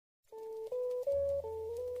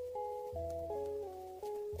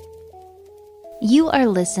You are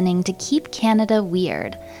listening to Keep Canada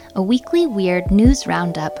Weird, a weekly weird news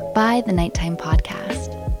roundup by the Nighttime Podcast.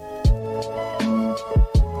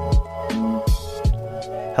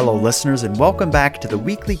 Hello, listeners, and welcome back to the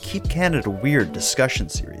weekly Keep Canada Weird discussion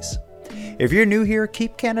series. If you're new here,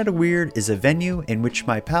 Keep Canada Weird is a venue in which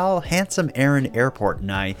my pal Handsome Aaron Airport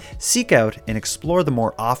and I seek out and explore the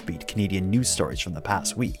more offbeat Canadian news stories from the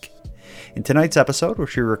past week. In tonight's episode,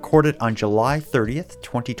 which we recorded on July 30th,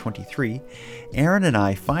 2023, Aaron and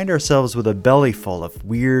I find ourselves with a belly full of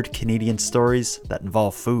weird Canadian stories that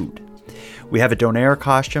involve food. We have a donair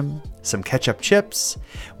costume, some ketchup chips,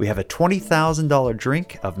 we have a $20,000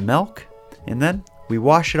 drink of milk, and then we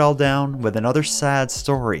wash it all down with another sad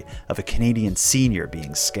story of a Canadian senior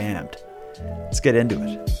being scammed. Let's get into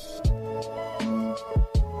it.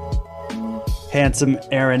 Handsome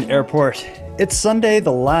Aaron Airport. It's Sunday,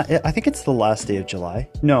 I think it's the last day of July.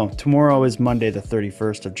 No, tomorrow is Monday, the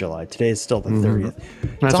 31st of July. Today is still the 30th.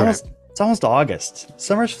 It's almost August.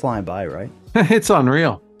 Summer's flying by, right? It's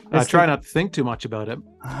unreal. I try not to think too much about it.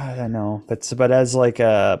 I know, but as like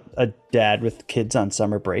a dad with kids on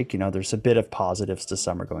summer break, there's a bit of positives to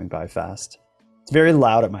summer going by fast. It's very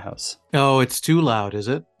loud at my house. Oh, it's too loud, is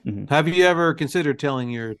it? Mm-hmm. Have you ever considered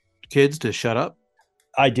telling your kids to shut up?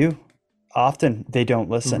 I do. Often they don't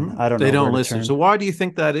listen. I don't know. They don't listen. So why do you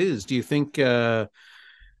think that is? Do you think they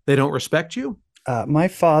don't respect you? My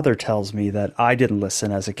father tells me that I didn't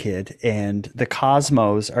listen as a kid, and the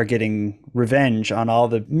Cosmos are getting revenge on all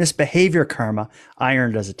the misbehavior karma I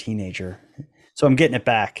earned as a teenager. So I'm getting it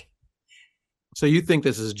back. So you think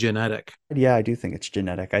this is genetic? Yeah, I do think it's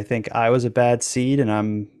genetic. I think I was a bad seed, and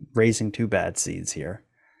I'm raising two bad seeds here.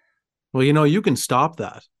 Well, you can stop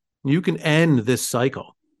that. You can end this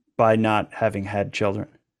cycle. By not having had children.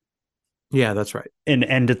 Yeah, that's right. And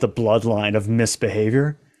ended the bloodline of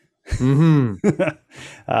misbehavior.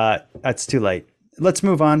 That's too late. Let's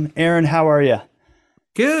move on. Aaron, how are you?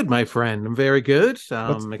 Good, my friend. I'm very good.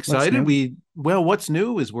 I'm excited. What's what's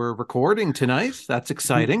new is we're recording tonight. That's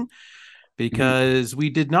exciting because we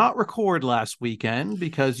did not record last weekend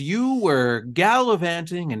because you were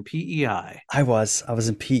gallivanting in PEI. I was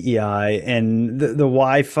in PEI, and the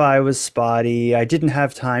Wi-Fi was spotty. I didn't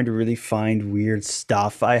have time to really find weird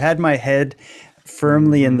stuff. I had my head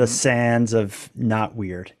firmly in the sands of not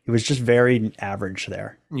weird. It was just very average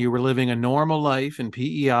there. You were living a normal life in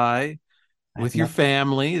PEI with your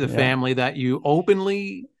family, the family that you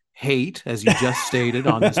openly hate, as you just stated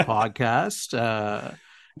on this podcast.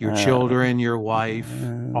 Your children, your wife,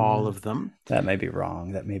 all of them. That may be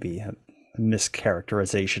wrong. That may be a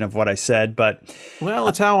mischaracterization of what I said, but... Well,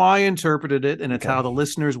 it's how I interpreted it, and it's how the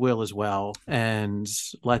listeners will as well. And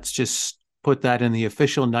let's just put that in the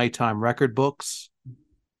official nighttime record books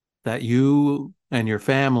that you and your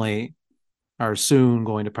family are soon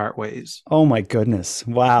going to part ways. Oh my goodness.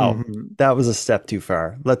 Wow. That was a step too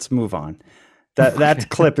far. Let's move on. That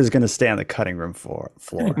clip is going to stay on the cutting room floor.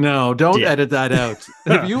 No, don't edit that out.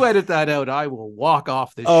 If you edit that out, I will walk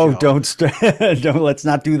off this show. Oh, don't. Let's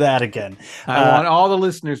not do that again. I want all the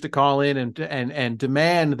listeners to call in and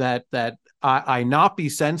demand that I not be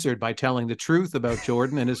censored by telling the truth about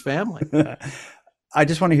Jordan and his family. I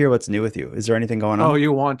just want to hear what's new with you. Is there anything going on? Oh,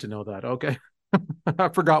 you want to know that? Okay. I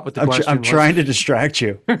forgot what the question was. I'm trying to distract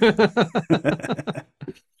you.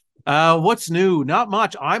 What's new? Not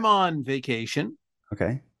much. I'm on vacation.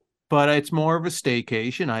 Okay. But it's more of a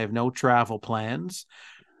staycation. I have no travel plans.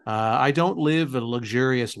 I don't live a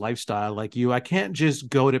luxurious lifestyle like you. I can't just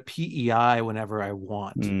go to PEI whenever I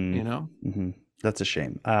want, Mm-hmm. That's a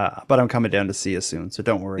shame. But I'm coming down to see you soon, so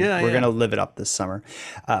don't worry. We're going to live it up this summer.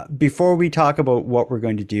 Before we talk about what we're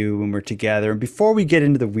going to do when we're together, and before we get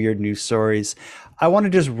into the weird news stories, I want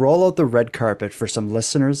to just roll out the red carpet for some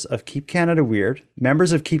listeners of Keep Canada Weird,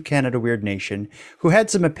 members of Keep Canada Weird Nation, who had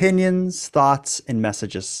some opinions, thoughts, and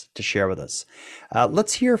messages to share with us.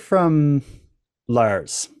 Let's hear from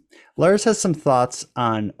Lars. Lars has some thoughts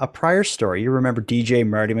on a prior story. You remember DJ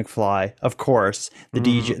Marty McFly, of course, the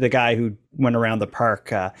DJ, the guy who went around the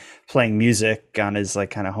park playing music on his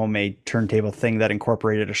like kind of homemade turntable thing that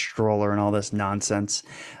incorporated a stroller and all this nonsense.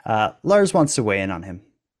 Lars wants to weigh in on him.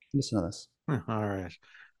 Listen to this. All right.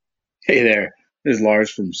 Hey there, this is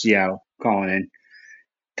Lars from Seattle calling in.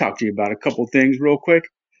 Talk to you about a couple things real quick.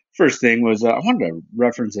 First thing was I wanted to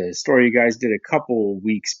reference a story you guys did a couple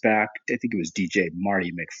weeks back. I think it was DJ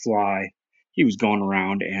Marty McFly. He was going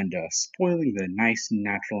around and spoiling the nice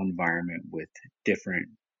natural environment with different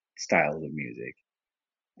styles of music.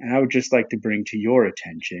 And I would just like to bring to your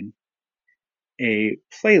attention a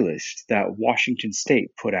playlist that Washington State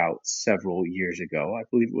put out several years ago. I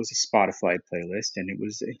believe it was a Spotify playlist, and it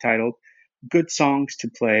was entitled Good Songs to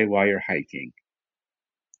Play While You're Hiking.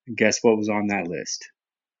 Guess what was on that list?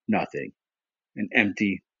 Nothing. An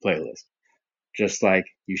empty playlist. Just like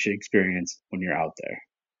you should experience when you're out there.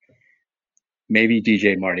 Maybe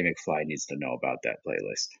DJ Marty McFly needs to know about that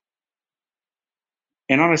playlist.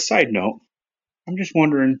 And on a side note, I'm just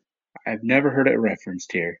wondering, I've never heard it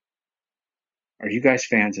referenced here. Are you guys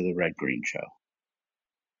fans of the Red Green Show?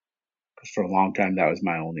 Because for a long time, that was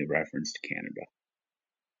my only reference to Canada.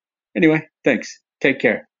 Anyway, thanks. Take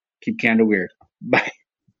care. Keep Canada weird. Bye.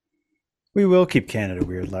 We will keep Canada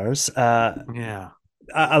weird, Lars. Yeah.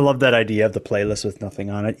 I love that idea of the playlist with nothing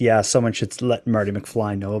on it. Yeah, someone should let Marty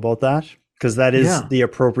McFly know about that, because that is the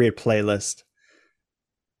appropriate playlist.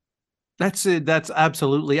 That's it. That's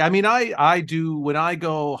absolutely. I mean, I do when I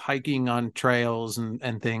go hiking on trails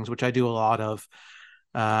and things, which I do a lot of.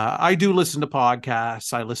 I do listen to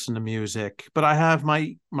podcasts. I listen to music, but I have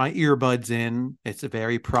my earbuds in. It's a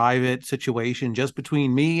very private situation, just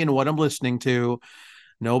between me and what I'm listening to.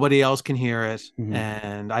 Nobody else can hear it,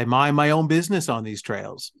 and I mind my own business on these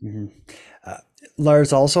trails.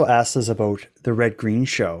 Lars also asked us about the Red Green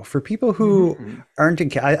Show. For people who aren't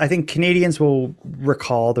in, I think Canadians will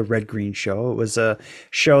recall the Red Green Show. It was a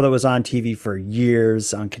show that was on TV for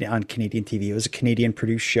years on Canadian TV. It was a Canadian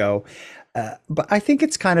produced show, but I think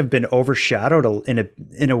it's kind of been overshadowed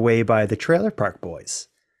in a way by the Trailer Park Boys.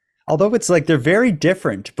 Although it's like they're very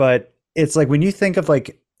different, but it's like when you think of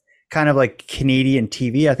like kind of like Canadian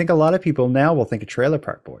TV, I think a lot of people now will think of Trailer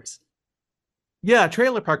Park Boys. Yeah,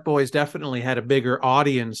 Trailer Park Boys definitely had a bigger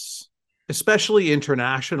audience, especially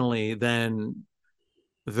internationally, than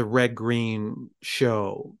the Red Green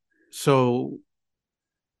Show. So,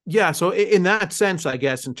 yeah, so in that sense, I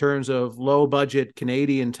guess, in terms of low budget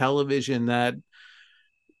Canadian television that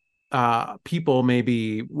people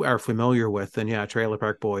maybe are familiar with, then yeah, Trailer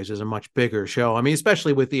Park Boys is a much bigger show. I mean,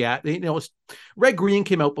 especially with Red Green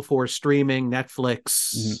came out before streaming,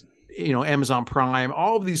 Netflix, Amazon Prime,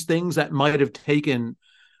 all of these things that might have taken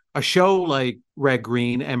a show like Red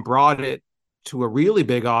Green and brought it to a really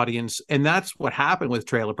big audience. And that's what happened with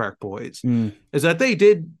Trailer Park Boys, is that they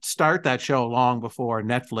did start that show long before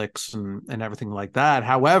Netflix and everything like that.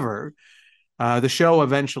 However, the show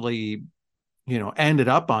eventually ended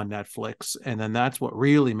up on Netflix, and then that's what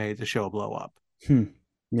really made the show blow up.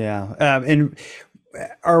 Yeah. And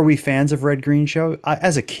are we fans of Red Green Show?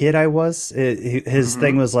 As a kid, I was. His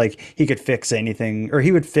thing was like he could fix anything, or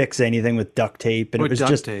he would fix anything with duct tape, and it was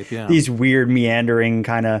just these weird meandering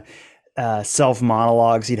kind of self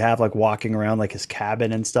monologues he'd have, like walking around like his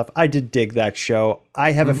cabin and stuff. I did dig that show.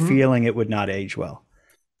 I have a feeling it would not age well.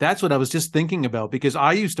 That's what I was just thinking about, because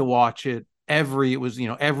I used to watch it every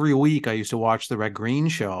week. I used to watch the Red Green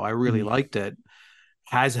Show. I really liked it.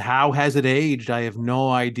 How has it aged? I have no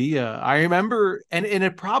idea. I remember, and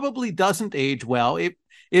it probably doesn't age well.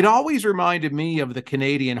 It always reminded me of the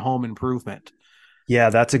Canadian Home Improvement. Yeah,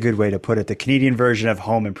 that's a good way to put it. The Canadian version of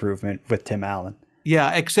Home Improvement with Tim Allen.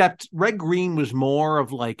 Yeah, except Red Green was more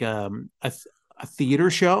of like a theater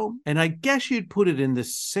show, and I guess you'd put it in the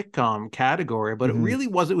sitcom category, but it really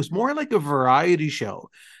was. It was more like a variety show,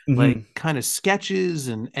 like kind of sketches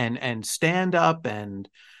and stand up and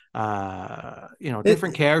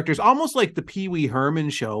different characters, almost like the Pee Wee Herman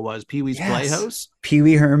show was, Pee Wee's Playhouse. Pee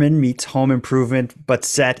Wee Herman meets Home Improvement, but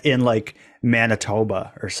set in like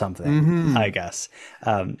Manitoba or something, I guess.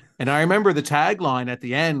 And I remember the tagline at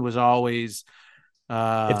the end was always,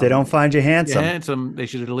 if they don't find you handsome, they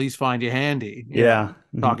should at least find you handy.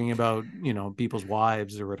 Talking about people's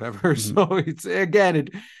wives or whatever. So it's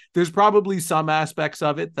there's probably some aspects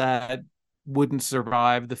of it that wouldn't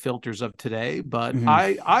survive the filters of today, but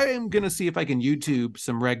I am gonna see if I can YouTube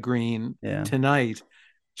some Red Green tonight,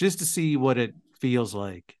 just to see what it feels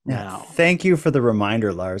like now. Thank you for the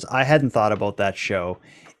reminder, Lars. I hadn't thought about that show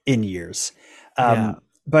in years.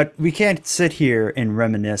 But we can't sit here and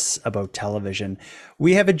reminisce about television.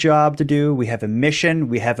 We have a job to do. We have a mission.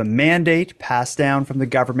 We have a mandate passed down from the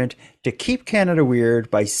government to keep Canada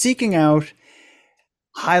weird by seeking out,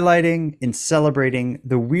 highlighting, and celebrating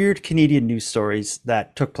the weird Canadian news stories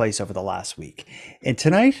that took place over the last week. And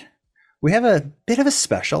tonight, we have a bit of a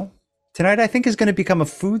special. Tonight, I think, is going to become a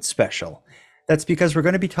food special. That's because we're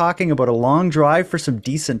going to be talking about a long drive for some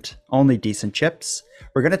only decent chips.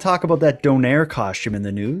 We're going to talk about that donair costume in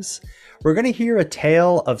the news. We're going to hear a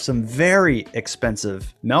tale of some very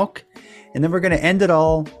expensive milk. And then we're going to end it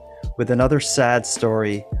all with another sad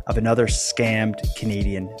story of another scammed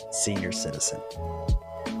Canadian senior citizen.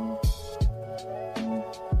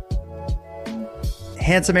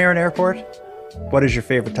 Handsome Aaron Airport, what is your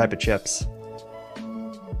favorite type of chips?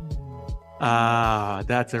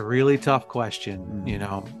 That's a really tough question.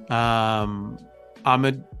 I'm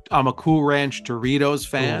a Cool Ranch Doritos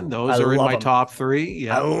fan. Ooh, Those I are in love my them. top 3.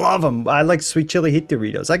 I Yeah. love them. I like sweet chili heat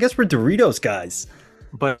Doritos. I guess we're Doritos guys.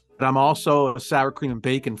 But I'm also a sour cream and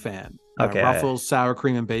bacon fan. Okay. Ruffles sour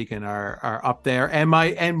cream and bacon are up there.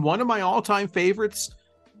 And one of my all-time favorites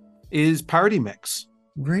is Party Mix.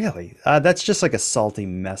 Really? That's just like a salty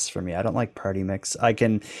mess for me. I don't like party mix.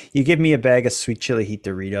 You give me a bag of sweet chili heat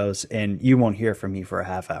Doritos and you won't hear from me for a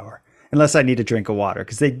half hour. Unless I need a drink of water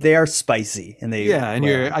because they are spicy and they Yeah, and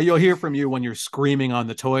you'll hear from you when you're screaming on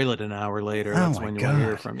the toilet an hour later. Oh That's my when you'll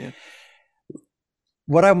hear God. from you.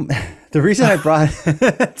 The reason I brought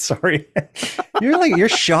sorry. You're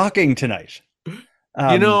shocking tonight.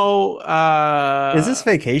 Is this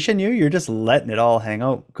vacation you're just letting it all hang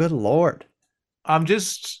out? Good Lord. I'm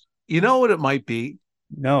just, you know what it might be?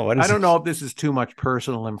 No, what is I don't it? know if this is too much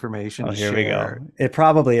personal information to Here share. we go. It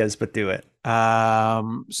probably is, but do it.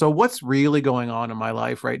 So what's really going on in my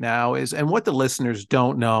life right now is, and what the listeners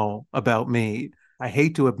don't know about me, I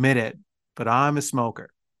hate to admit it, but I'm a smoker.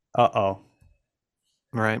 Uh-oh.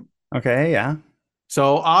 Right. Okay, yeah.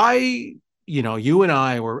 So you and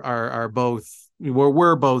I are both,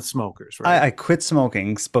 we're both smokers, right? I quit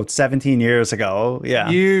smoking about 17 years ago. Yeah.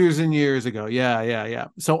 Years and years ago. Yeah.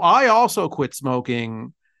 So I also quit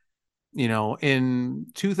smoking, in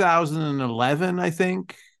 2011, I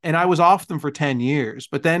think. And I was off them for 10 years.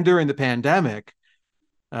 But then during the pandemic,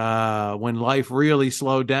 when life really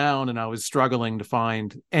slowed down and I was struggling to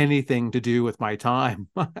find anything to do with my time,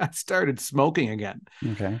 I started smoking again.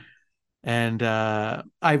 Okay. And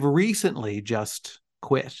I've recently just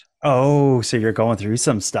quit. Oh, so you're going through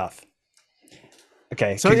some stuff.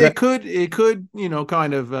 Okay. So it could,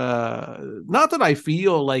 kind of, not that I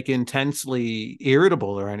feel like intensely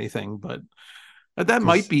irritable or anything, but that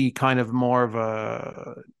might be kind of more of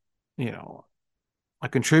a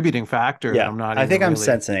contributing factor. Yeah, I'm not. I think I'm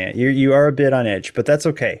sensing it. You are a bit on edge, but that's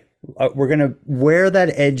okay. We're gonna wear that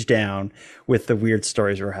edge down with the weird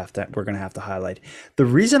stories we're gonna have to highlight. The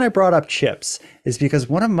reason I brought up chips is because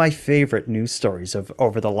one of my favorite news stories of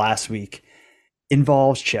over the last week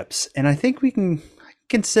involves chips, and I think we can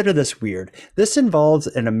consider this weird. This involves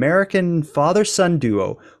an American father-son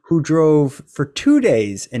duo who drove for 2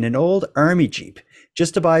 days in an old army Jeep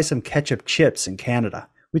just to buy some ketchup chips in Canada.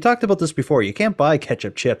 We talked about this before. You can't buy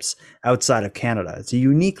ketchup chips outside of Canada. It's a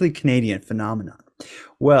uniquely Canadian phenomenon.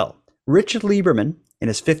 Well, Richard Lieberman and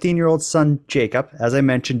his 15-year-old son, Jacob, as I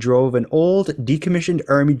mentioned, drove an old decommissioned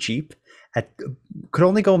army Jeep could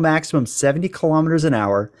only go maximum 70 kilometers an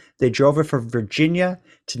hour. They drove it from Virginia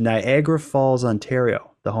to Niagara Falls,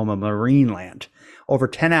 Ontario, the home of Marineland, over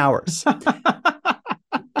 10 hours.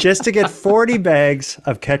 Just to get 40 bags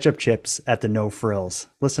of ketchup chips at the No Frills.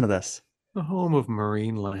 Listen to this. The home of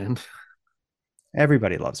Marineland.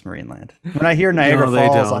 Everybody loves Marineland. When I hear Niagara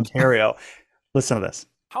Falls, Ontario, listen to this.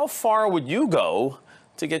 How far would you go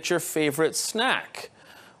to get your favorite snack?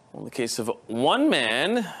 Well, in the case of one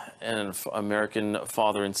man and an American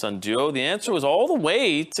father and son duo, the answer was all the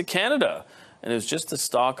way to Canada. And it was just to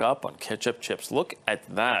stock up on ketchup chips. Look at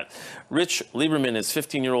that. Rich Lieberman and his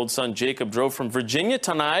 15-year-old son Jacob drove from Virginia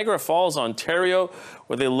to Niagara Falls, Ontario,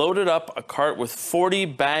 where they loaded up a cart with 40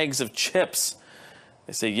 bags of chips.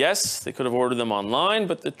 They say yes, they could have ordered them online,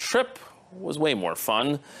 but the trip was way more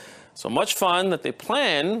fun. So much fun that they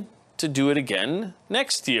plan to do it again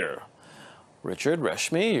next year. Richard,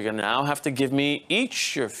 Reshmi, you're going to now have to give me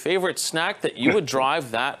each your favorite snack that you would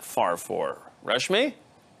drive that far for. Reshmi?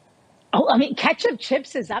 Oh, I mean, ketchup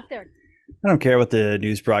chips is up there. I don't care what the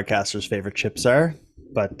news broadcaster's favorite chips are,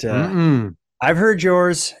 but I've heard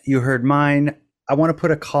yours. You heard mine. I want to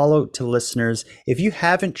put a call out to listeners. If you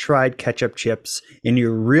haven't tried ketchup chips and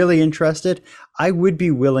you're really interested, I would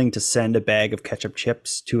be willing to send a bag of ketchup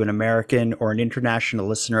chips to an American or an international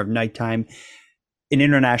listener of Nighttime, an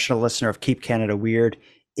international listener of Keep Canada Weird,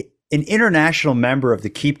 an international member of the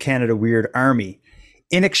Keep Canada Weird Army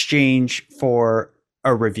in exchange for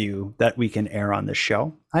a review that we can air on this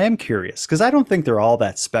show. I am curious because I don't think they're all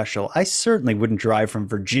that special. I certainly wouldn't drive from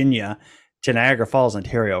Virginia to Niagara Falls,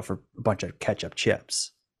 Ontario for a bunch of ketchup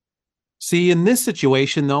chips. See, in this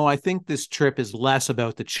situation, though, I think this trip is less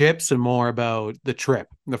about the chips and more about the trip,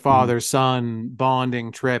 the father-son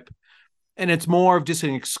bonding trip. And it's more of just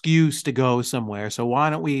an excuse to go somewhere. So why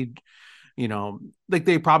don't we, like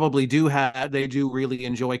they probably they do really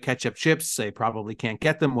enjoy ketchup chips. They probably can't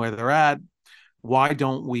get them where they're at. Why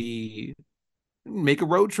don't we make a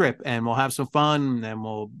road trip and we'll have some fun and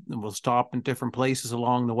we'll stop in different places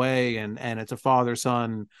along the way. And it's a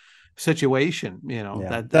father-son situation,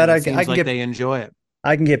 that it seems like they enjoy it.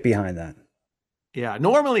 I can get behind that. Yeah.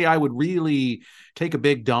 Normally I would really take a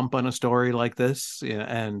big dump on a story like this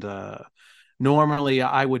and normally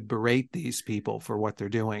I would berate these people for what they're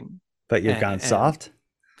doing. But you've gone soft?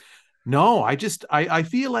 No, I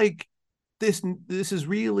feel like this is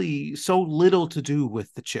really so little to do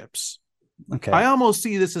with the chips. Okay. I almost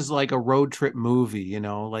see this as like a road trip movie, you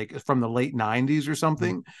know, like from the late 90s or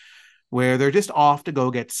something, where they're just off to go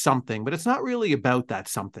get something, but it's not really about that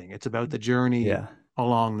something. It's about the journey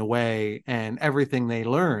along the way and everything they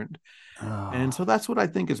learned. And so that's what I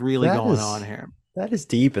think is really going on here. That is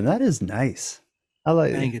deep and that is nice.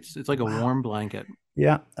 I think it's like a warm blanket.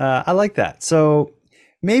 Yeah, I like that. So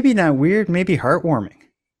maybe not weird, maybe heartwarming.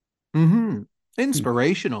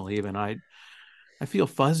 Inspirational, even. I feel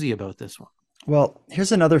fuzzy about this one. Well,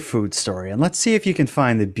 here's another food story, and let's see if you can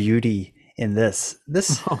find the beauty in this.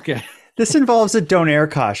 Okay. This involves a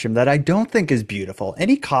donair costume that I don't think is beautiful.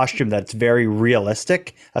 Any costume that's very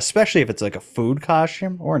realistic, especially if it's like a food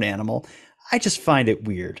costume or an animal, I just find it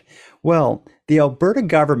weird. Well, the Alberta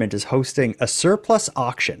government is hosting a surplus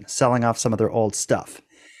auction, selling off some of their old stuff,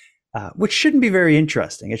 which shouldn't be very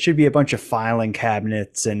interesting. It should be a bunch of filing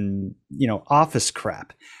cabinets and, office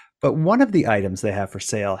crap. But one of the items they have for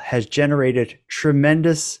sale has generated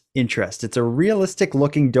tremendous interest. It's a realistic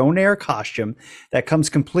looking donair costume that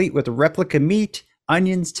comes complete with replica meat,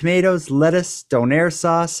 onions, tomatoes, lettuce, donair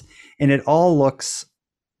sauce, and it all looks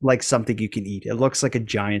like something you can eat. It looks like a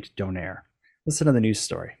giant donair. Listen to the news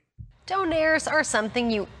story. Donairs are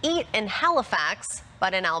something you eat in Halifax,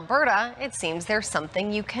 but in Alberta, it seems there's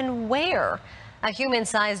something you can wear. A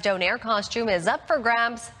human-sized donair costume is up for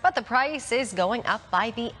grabs, but the price is going up by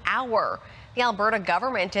the hour. The Alberta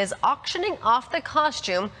government is auctioning off the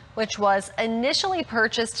costume, which was initially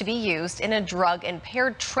purchased to be used in a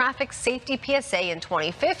drug-impaired traffic safety PSA in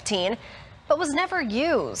 2015, but was never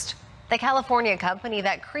used. The California company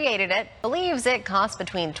that created it believes it cost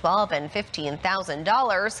between $12,000 and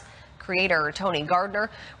 $15,000. Creator Tony Gardner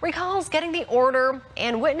recalls getting the order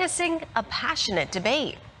and witnessing a passionate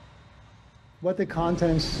debate. What the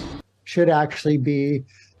contents should actually be,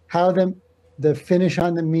 how the finish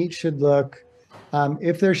on the meat should look,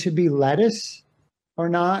 if there should be lettuce or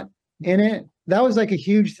not in it. That was like a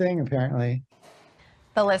huge thing, apparently.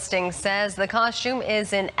 The listing says the costume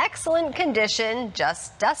is in excellent condition,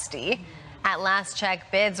 just dusty. At last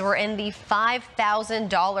check, bids were in the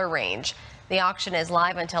 $5,000 range. The auction is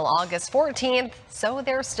live until August 14th, so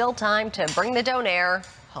there's still time to bring the donair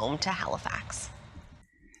home to Halifax.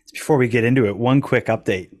 Before we get into it, one quick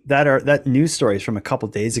update. That news story is from a couple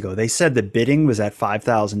days ago. They said the bidding was at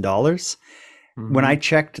 $5,000. When I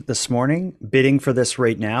checked this morning, bidding for this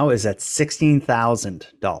right now is at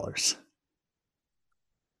 $16,000.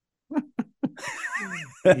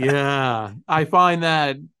 Yeah, I find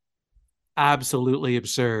that absolutely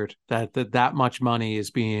absurd that much money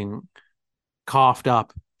is being coughed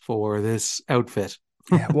up for this outfit.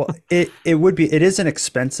 Yeah, well, it is an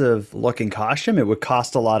expensive looking costume. It would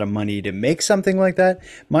cost a lot of money to make something like that.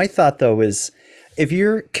 My thought though is, if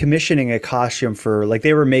you're commissioning a costume for, like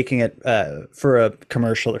they were making it for a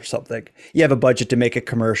commercial or something, you have a budget to make a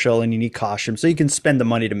commercial and you need costumes, so you can spend the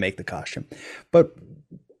money to make the costume. But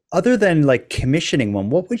other than like commissioning one,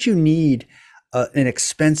 what would you need an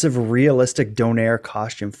expensive, realistic donair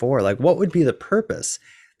costume for? Like, what would be the purpose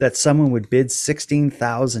that someone would bid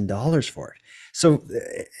 $16,000 for it? So,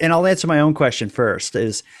 and I'll answer my own question first,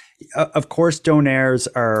 is, of course, donairs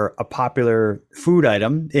are a popular food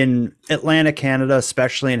item in Atlantic, Canada,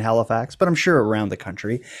 especially in Halifax, but I'm sure around the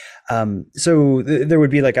country. So there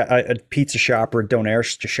would be like a pizza shop or a donair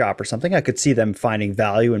shop or something. I could see them finding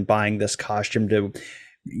value in buying this costume to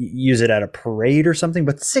use it at a parade or something,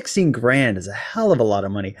 but 16 grand is a hell of a lot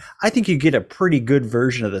of money. I think you get a pretty good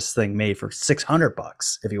version of this thing made for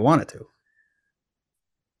 $600 if you wanted to.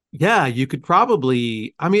 Yeah, you could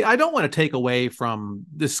probably, I mean, I don't want to take away from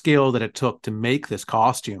the skill that it took to make this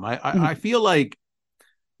costume. I feel like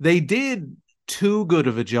they did too good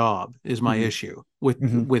of a job is my issue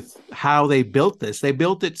with how they built this. They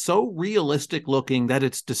built it so realistic looking that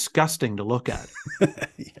it's disgusting to look at. Yeah,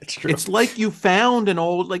 it's true. It's like you found an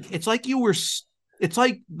old, like, it's like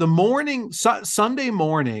the morning, Sunday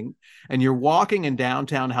morning, and you're walking in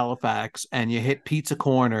downtown Halifax and you hit Pizza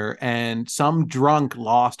Corner and some drunk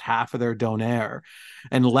lost half of their donair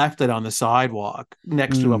and left it on the sidewalk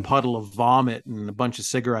next to a puddle of vomit and a bunch of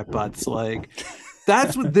cigarette butts. Like,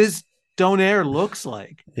 that's what this donair looks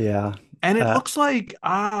like. Yeah. And it looks like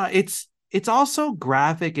it's also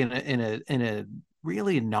graphic in a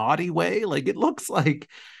really naughty way. Like, it looks like,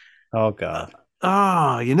 oh god,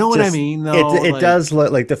 you know what I mean, though? It does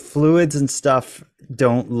look like the fluids and stuff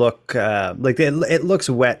don't look like it looks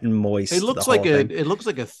wet and moist. It looks like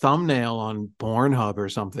a thumbnail on Pornhub or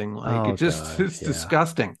something. Like it's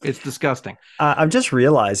disgusting. It's disgusting. I'm just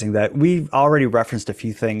realizing that we've already referenced a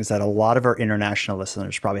few things that a lot of our international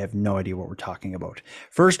listeners probably have no idea what we're talking about.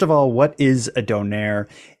 First of all, what is a donair?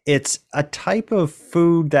 It's a type of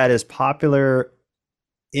food that is popular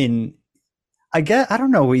in, I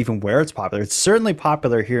don't know even where it's popular. It's certainly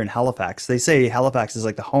popular here in Halifax. They say Halifax is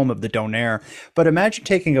like the home of the donair, but imagine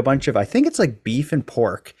taking a bunch of, I think it's like beef and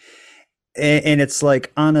pork, and it's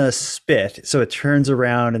like on a spit. So it turns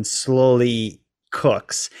around and slowly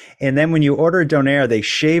cooks. And then when you order a donair, they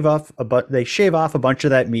shave off a bunch of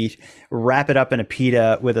that meat, wrap it up in a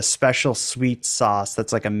pita with a special sweet sauce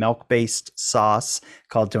that's like a milk-based sauce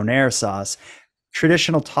called donair sauce.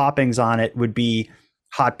 Traditional toppings on it would be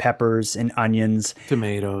hot peppers and onions,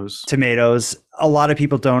 tomatoes. A lot of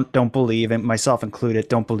people don't believe, and myself included,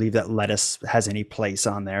 don't believe that lettuce has any place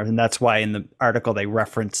on there. And that's why in the article they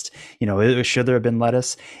referenced, should there have been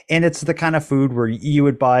lettuce? And it's the kind of food where you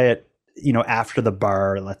would buy it, after the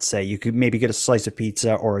bar, let's say. You could maybe get a slice of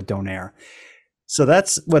pizza or a donair. So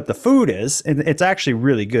that's what the food is. And it's actually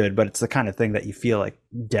really good, but it's the kind of thing that you feel like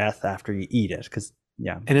death after you eat it, because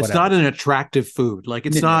and it's not an attractive food. Like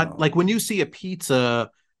it's not like when you see a pizza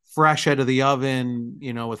fresh out of the oven,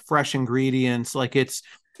 with fresh ingredients, like it's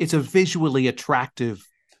a visually attractive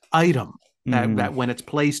item that when it's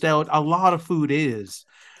placed out, a lot of food is.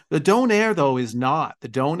 The donair, though, is not. The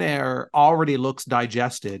donair already looks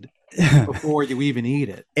digested before you even eat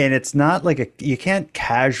it. And it's not like you can't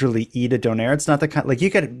casually eat a donair. It's not the kind, like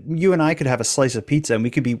you and I could have a slice of pizza and we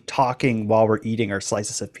could be talking while we're eating our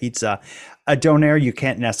slices of pizza. A donair, you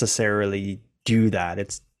can't necessarily do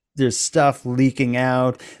that. There's stuff leaking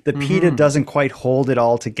out. The pita doesn't quite hold it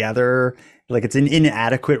all together. Like it's an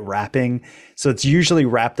inadequate wrapping. So it's usually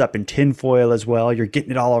wrapped up in tin foil as well. You're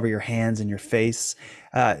getting it all over your hands and your face.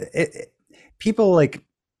 People like,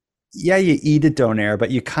 you eat a donair,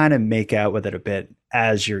 but you kind of make out with it a bit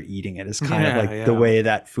as you're eating it. It's kind of like the way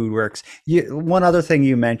that food works. One other thing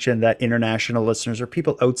you mentioned that international listeners or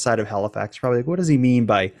people outside of Halifax probably like, what does he mean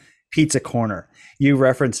by Pizza Corner? You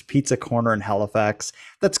referenced Pizza Corner in Halifax.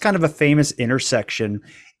 That's kind of a famous intersection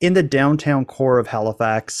in the downtown core of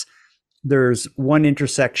Halifax. There's one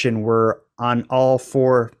intersection where on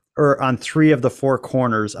three of the four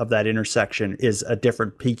corners of that intersection is a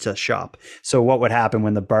different pizza shop. So what would happen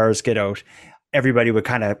when the bars get out? Everybody would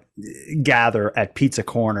kind of gather at Pizza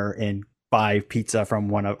Corner and buy pizza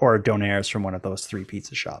from or donairs from one of those three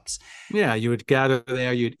pizza shops. Yeah, you would gather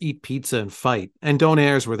there, you'd eat pizza and fight. And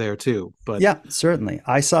donairs were there too. But yeah, certainly.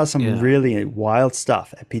 I saw some really wild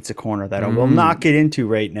stuff at Pizza Corner that I will not get into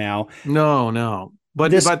right now. No.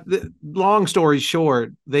 But long story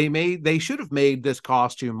short, they should have made this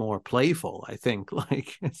costume more playful. I think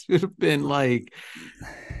like it should have been like,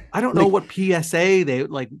 I don't know what PSA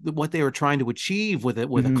what they were trying to achieve with it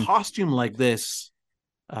with a costume like this.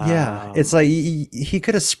 It's like he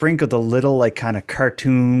could have sprinkled a little like kind of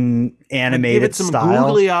cartoon animated some style,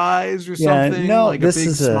 googly eyes or something. No, like this a big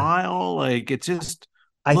is smile. Like it just.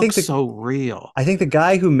 I think so real. I think the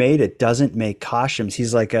guy who made it doesn't make costumes.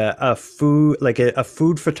 He's like a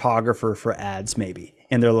food photographer for ads, maybe.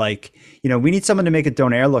 And they're like, we need someone to make a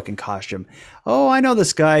donair looking costume. Oh, I know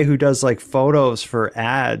this guy who does like photos for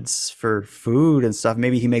ads for food and stuff.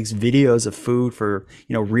 Maybe he makes videos of food for,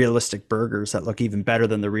 realistic burgers that look even better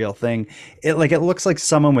than the real thing. It looks like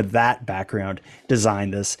someone with that background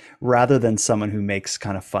designed this rather than someone who makes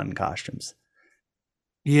kind of fun costumes.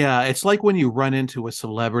 Yeah, it's like when you run into a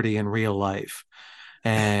celebrity in real life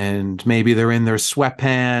and maybe they're in their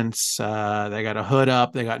sweatpants, they got a hood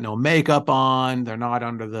up, they got no makeup on, they're not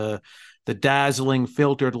under the dazzling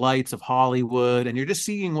filtered lights of Hollywood, and you're just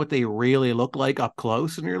seeing what they really look like up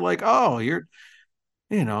close, and you're like, oh, you're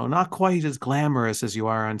not quite as glamorous as you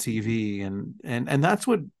are on TV, and that's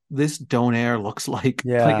what this donair looks like.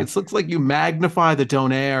 Yeah. Like it looks like you magnify the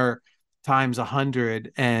donair times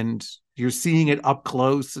 100 and you're seeing it up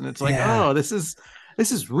close, and it's like, oh, this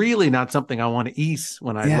is really not something I want to eat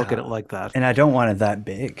when I look at it like that. And I don't want it that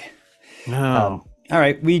big. No. All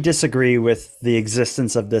right, we disagree with the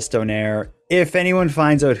existence of this donair. If anyone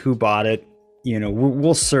finds out who bought it,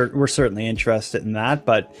 we're certainly interested in that.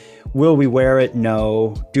 But will we wear it?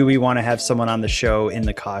 No. Do we want to have someone on the show in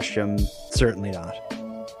the costume? Certainly not.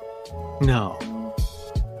 No.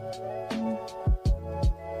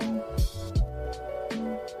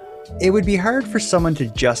 It would be hard for someone to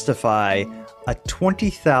justify a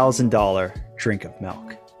 $20,000 drink of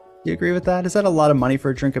milk. You agree with that? Is that a lot of money for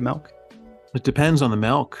a drink of milk? It depends on the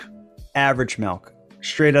milk. average milk,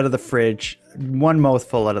 straight out of the fridge, one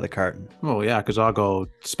mouthful out of the carton. Oh yeah, because I'll go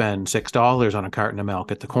spend $6 on a carton of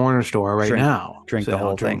milk at the corner store right now. Drink the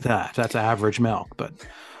whole thing. That's average milk, but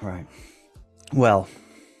right. Well,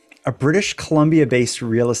 a British Columbia-based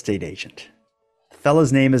real estate agent. The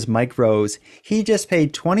fella's name is Mike Rose. He just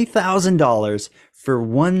paid $20,000 for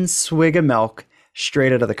one swig of milk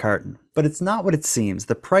straight out of the carton. But it's not what it seems.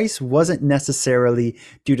 The price wasn't necessarily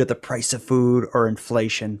due to the price of food or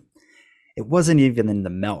inflation. It wasn't even in the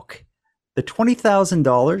milk. The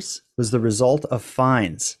 $20,000 was the result of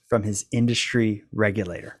fines from his industry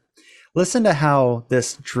regulator. Listen to how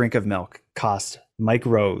this drink of milk cost Mike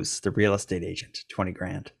Rose, the real estate agent, 20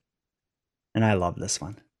 grand. And I love this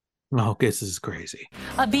one. Oh, this is crazy.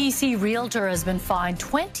 A BC realtor has been fined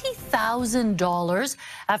 $20,000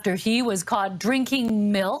 after he was caught drinking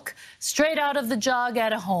milk straight out of the jug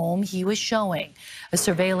at a home he was showing. A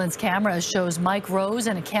surveillance camera shows Mike Rose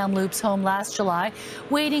in a Kamloops home last July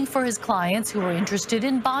waiting for his clients who were interested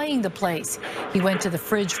in buying the place. He went to the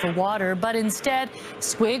fridge for water, but instead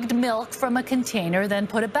swigged milk from a container, then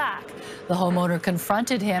put it back. The homeowner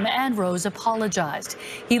confronted him and Rose apologized.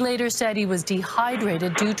 He later said he was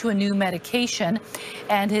dehydrated due to a new medication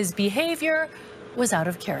and his behavior was out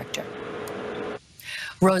of character.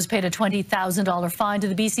 Rose paid a $20,000 fine to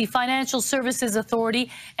the BC Financial Services Authority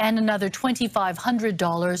and another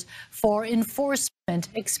 $2,500 for enforcement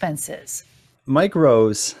expenses. Mike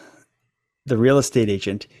Rose, the real estate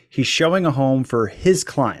agent, he's showing a home for his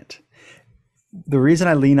client. The reason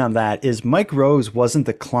I lean on that is Mike Rose wasn't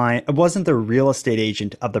the real estate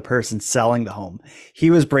agent of the person selling the home. He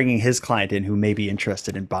was bringing his client in who may be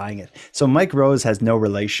interested in buying it. So Mike Rose has no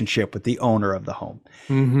relationship with the owner of the home.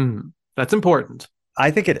 Mm-hmm. That's important. I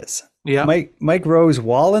think it is. Yeah. Mike Rose,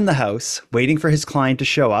 while in the house, waiting for his client to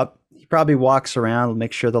show up, he probably walks around,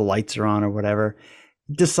 make sure the lights are on or whatever,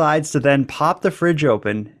 decides to then pop the fridge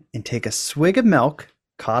open and take a swig of milk,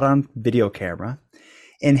 caught on video camera.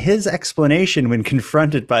 And his explanation when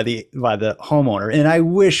confronted by the homeowner, and I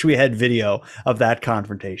wish we had video of that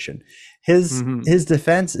confrontation, his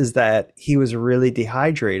defense is that he was really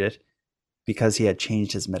dehydrated because he had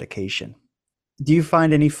changed his medication. Do you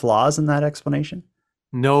find any flaws in that explanation?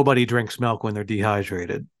 Nobody drinks milk when they're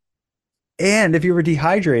dehydrated. And if you were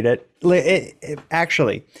dehydrated,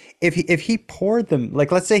 actually, if he poured them,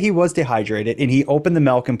 like let's say he was dehydrated and he opened the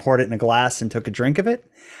milk and poured it in a glass and took a drink of it,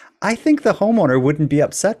 I think the homeowner wouldn't be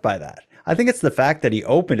upset by that. I think it's the fact that he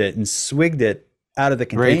opened it and swigged it out of the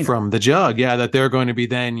container. Right from the jug, yeah, that they're going to be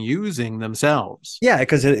then using themselves. Yeah,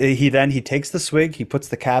 because he takes the swig, he puts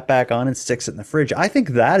the cap back on and sticks it in the fridge. I think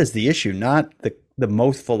that is the issue, not the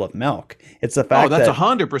mouthful of milk. It's the fact that's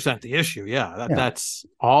 100% the issue. Yeah, that's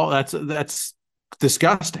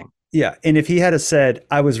disgusting. Yeah, and if he had said,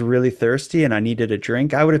 I was really thirsty and I needed a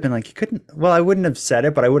drink, I would have been like, I wouldn't have said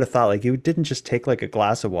it, but I would have thought like you didn't just take like a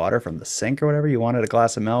glass of water from the sink or whatever. You wanted a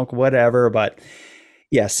glass of milk, whatever. But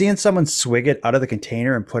yeah, seeing someone swig it out of the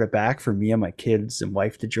container and put it back for me and my kids and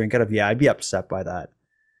wife to drink out of, yeah, I'd be upset by that.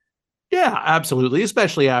 Yeah, absolutely.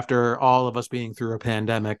 Especially after all of us being through a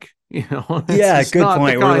pandemic, Yeah, good not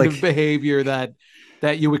point. The kind of behavior that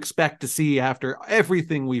you expect to see after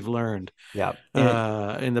everything we've learned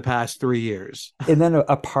in the past 3 years. And then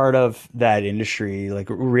a part of that industry, like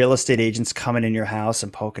real estate agents coming in your house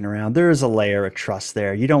and poking around, there is a layer of trust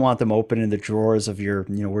there. You don't want them opening the drawers of your,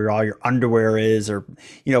 where all your underwear is, or,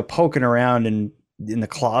 poking around in the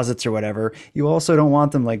closets or whatever. You also don't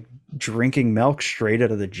want them like drinking milk straight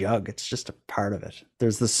out of the jug. It's just a part of it.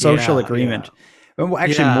 There's the social agreement. Yeah.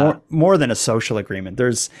 Actually, more than a social agreement.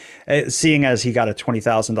 There's, seeing as he got a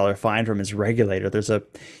 $20,000 fine from his regulator, there's a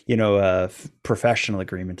professional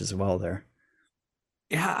agreement as well there.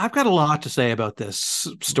 Yeah, I've got a lot to say about this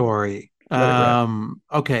story.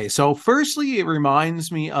 Okay, so firstly, it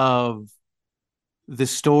reminds me of the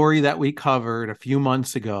story that we covered a few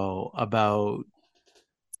months ago about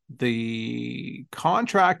the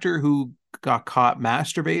contractor who got caught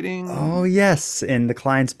masturbating. Oh yes, in the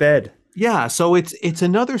client's bed. Yeah, so it's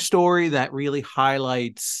another story that really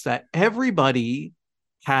highlights that everybody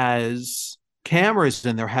has cameras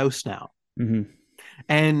in their house now. Mm-hmm.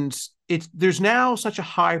 And there's now such a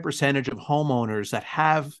high percentage of homeowners that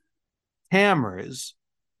have cameras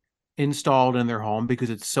installed in their home because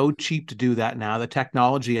it's so cheap to do that now. The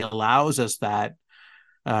technology allows us that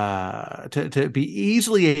to be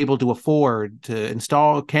easily able to afford to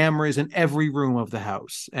install cameras in every room of the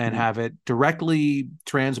house and have it directly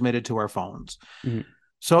transmitted to our phones. Mm-hmm.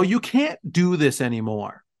 So you can't do this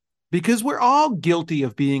anymore because we're all guilty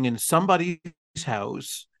of being in somebody's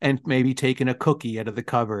house and maybe taking a cookie out of the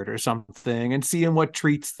cupboard or something and seeing what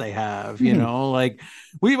treats they have, you know, like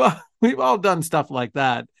we've all done stuff like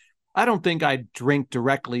that. I don't think I'd drink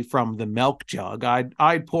directly from the milk jug.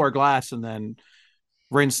 I'd pour a glass and then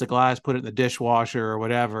rinse the glass, put it in the dishwasher or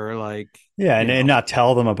whatever, like and not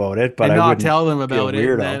tell them about it, but and I not wouldn't tell them about be a it.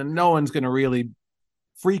 weirdo. And then no one's going to really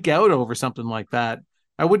freak out over something like that.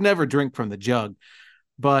 I would never drink from the jug.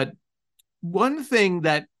 But one thing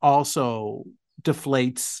that also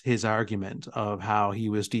deflates his argument of how he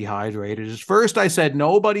was dehydrated is, first I said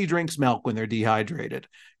nobody drinks milk when they're dehydrated.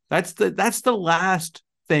 That's the last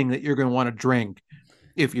thing that you're going to want to drink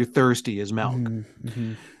if you're thirsty is milk.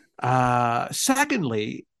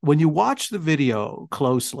 Secondly, when you watch the video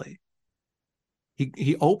closely,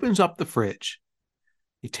 he opens up the fridge,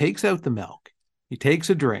 he takes out the milk, he takes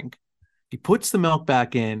a drink, he puts the milk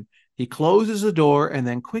back in, he closes the door and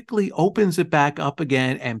then quickly opens it back up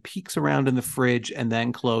again and peeks around in the fridge and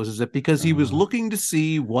then closes it because he was looking to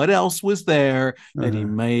see what else was there that he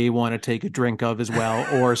may want to take a drink of as well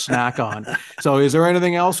or snack on. So is there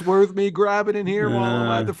anything else worth me grabbing in here while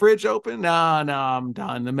I have the fridge open? No, I'm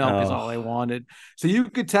done. The milk is all I wanted. So you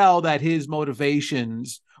could tell that his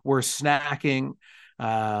motivations were snacking.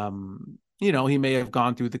 You know, he may have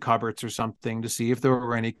gone through the cupboards or something to see if there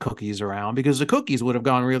were any cookies around, because the cookies would have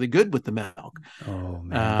gone really good with the milk. Oh,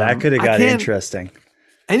 man. That could have got interesting.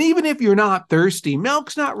 And even if you're not thirsty,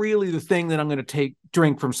 milk's not really the thing that I'm going to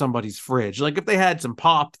drink from somebody's fridge. Like if they had some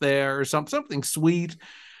pop there or something sweet,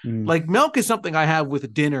 like milk is something I have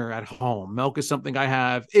with dinner at home. Milk is something I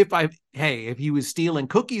have if he was stealing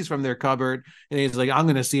cookies from their cupboard and he's like, I'm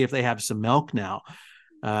going to see if they have some milk now.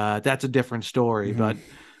 That's a different story.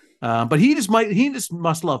 But he just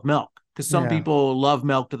must love milk, because some people love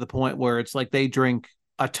milk to the point where it's like they drink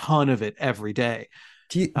a ton of it every day.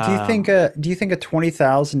 Do you think a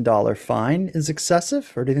 $20,000 fine is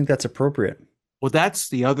excessive, or do you think that's appropriate? Well, that's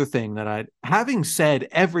the other thing that having said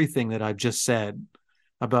everything that I've just said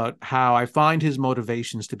about how I find his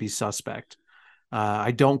motivations to be suspect,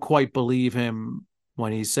 I don't quite believe him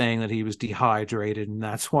when he's saying that he was dehydrated and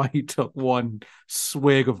that's why he took one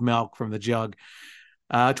swig of milk from the jug.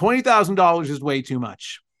 $20,000 is way too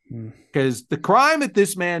much, because the crime that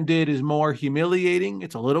this man did is more humiliating.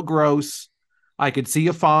 It's a little gross. I could see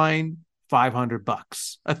a fine, $500,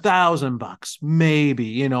 $1,000, maybe,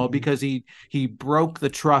 you know, because he broke the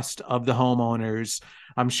trust of the homeowners.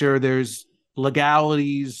 I'm sure there's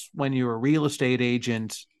legalities when you're a real estate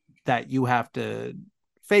agent that you have to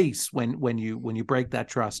face when you break that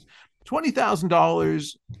trust.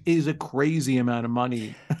 $20,000 is a crazy amount of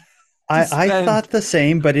money. I thought the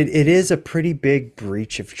same, but it is a pretty big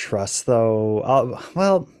breach of trust, though.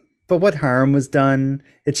 But what harm was done?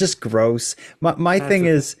 It's just gross. My thing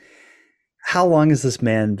is, how long has this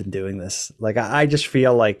man been doing this? Like, I just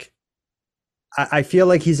feel like, I feel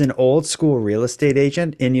like he's an old school real estate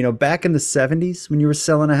agent. And, you know, back in the 70s, when you were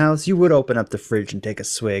selling a house, you would open up the fridge and take a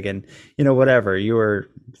swig and, you know, whatever. You were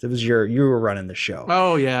running the show.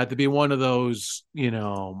 Oh, yeah. To be one of those, you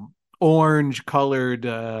know, orange colored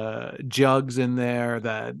jugs in there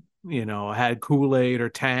that, you know, had Kool-Aid or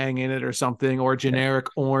Tang in it or something, or generic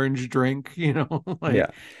orange drink, you know,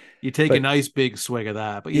 you take a nice big swig of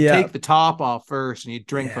that, but you take the top off first and you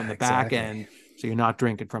drink from the back end. So you're not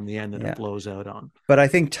drinking from the end that it blows out on. But I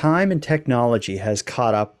think time and technology has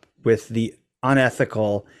caught up with the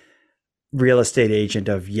unethical real estate agent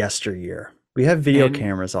of yesteryear. We have video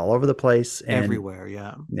cameras all over the place. And everywhere,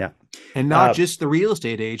 yeah. And not just the real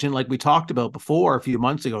estate agent, like we talked about before a few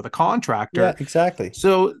months ago, the contractor. Yeah, exactly.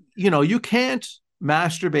 So, you know, you can't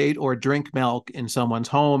masturbate or drink milk in someone's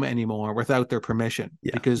home anymore without their permission,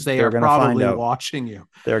 because they're probably watching you.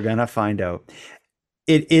 They're going to find out.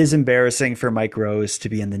 It is embarrassing for Mike Rose to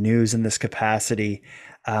be in the news in this capacity.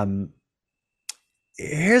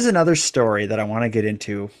 Here's another story that I want to get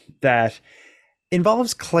into that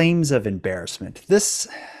involves claims of embarrassment.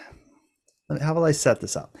 How will I set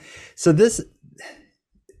this up? So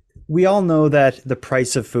we all know that the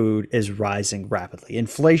price of food is rising rapidly.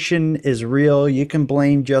 Inflation is real. You can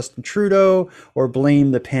blame Justin Trudeau or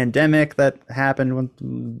blame the pandemic that happened a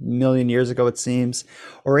million years ago, it seems,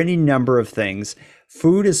 or any number of things.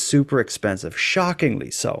 Food is super expensive,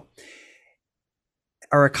 shockingly so.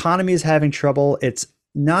 Our economy is having trouble. It's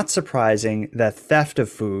not surprising that theft of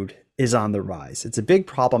food is on the rise. It's a big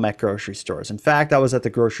problem at grocery stores. In fact, I was at the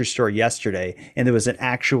grocery store yesterday and there was an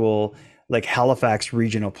actual like Halifax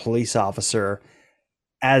regional police officer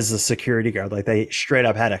as the security guard. Like they straight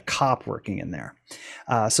up had a cop working in there.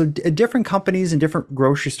 So different companies and different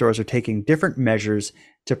grocery stores are taking different measures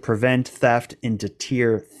to prevent theft and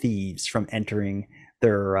deter thieves from entering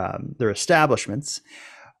their establishments.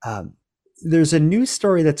 There's a news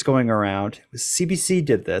story that's going around. CBC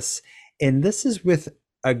did this, and this is with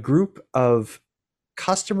a group of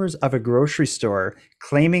customers of a grocery store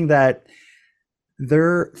claiming that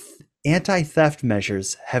their anti-theft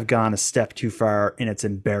measures have gone a step too far and it's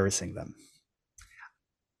embarrassing them.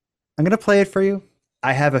 I'm going to play it for you.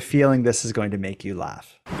 I have a feeling this is going to make you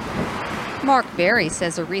laugh. Mark Berry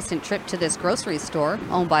says a recent trip to this grocery store,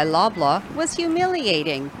 owned by Loblaw, was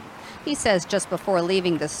humiliating. He says just before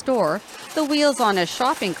leaving the store, the wheels on his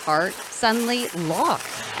shopping cart suddenly locked.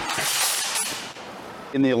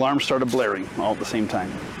 And the alarm started blaring all at the same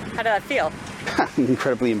time. How did that feel?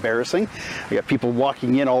 Incredibly embarrassing. I got people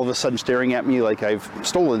walking in all of a sudden staring at me like I've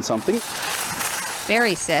stolen something.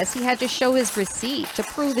 Berry says he had to show his receipt to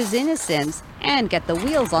prove his innocence and get the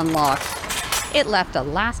wheels unlocked. It left a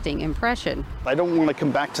lasting impression. I don't want to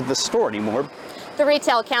come back to this store anymore. The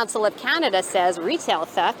Retail Council of Canada says retail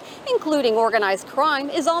theft, including organized crime,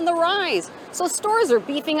 is on the rise, so stores are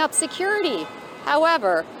beefing up security.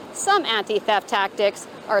 However, some anti-theft tactics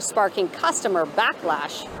are sparking customer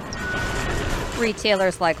backlash.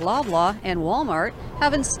 Retailers like Loblaw and Walmart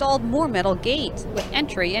have installed more metal gates with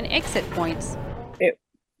entry and exit points. It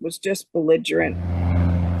was just belligerent.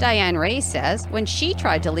 Diane Ray says when she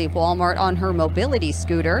tried to leave Walmart on her mobility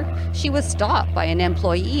scooter, she was stopped by an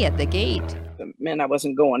employee at the gate. It meant I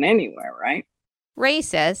wasn't going anywhere, right? Ray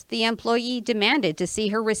says the employee demanded to see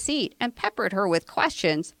her receipt and peppered her with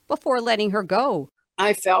questions before letting her go.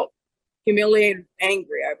 I felt humiliated,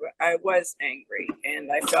 angry. I was angry, and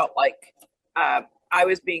I felt like I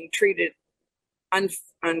was being treated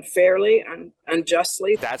unfairly,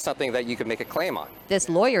 unjustly. That's something that you could make a claim on. This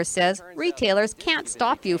lawyer says retailers can't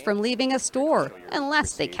stop you from leaving a store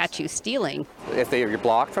unless they catch you stealing. If you're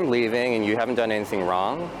blocked from leaving and you haven't done anything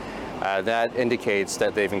wrong, that indicates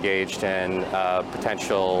that they've engaged in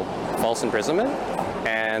potential false imprisonment,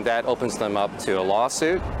 and that opens them up to a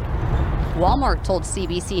lawsuit. Walmart told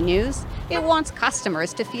CBC News it wants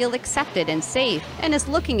customers to feel accepted and safe and is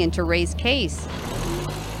looking into Ray's case.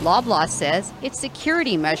 Loblaw says its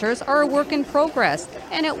security measures are a work in progress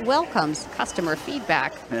and it welcomes customer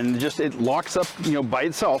feedback. And just it locks up, by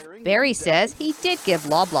itself. Berry says he did give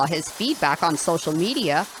Loblaw his feedback on social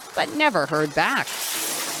media, but never heard back.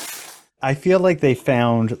 I feel like they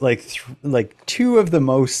found like two of the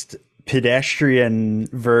most pedestrian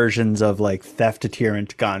versions of like theft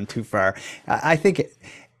deterrent gone too far. I think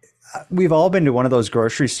we've all been to one of those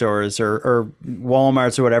grocery stores or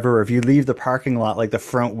Walmarts or whatever, where if you leave the parking lot, like the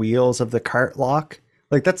front wheels of the cart lock,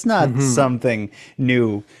 like that's not something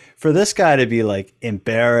new. For this guy to be like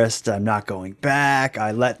embarrassed, I'm not going back.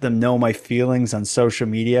 I let them know my feelings on social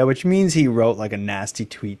media, which means he wrote like a nasty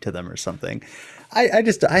tweet to them or something. I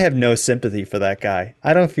have no sympathy for that guy.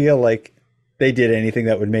 I don't feel like they did anything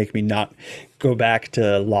that would make me not go back to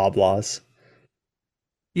Loblaw's.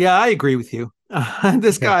 Yeah, I agree with you.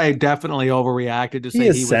 This guy definitely overreacted to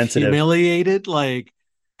say he was humiliated. Like,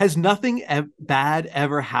 has nothing bad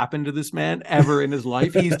ever happened to this man ever in his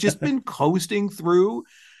life? He's just been coasting through,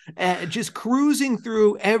 just cruising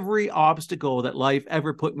through every obstacle that life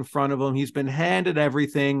ever put in front of him. He's been handed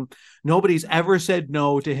everything. Nobody's ever said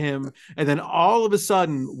no to him. And then all of a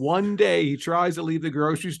sudden, one day he tries to leave the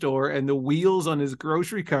grocery store and the wheels on his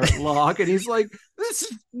grocery cart lock. And he's like,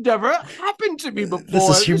 this never happened to me before. This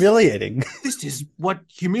is humiliating. This is what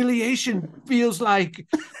humiliation feels like.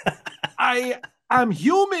 I'm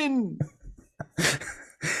human.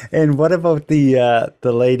 And what about the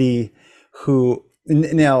lady who...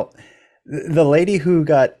 Now, the lady who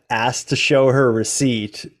got asked to show her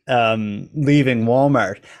receipt leaving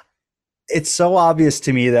Walmart, it's so obvious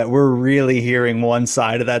to me that we're really hearing one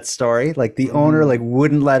side of that story. Like the owner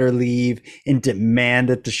wouldn't let her leave and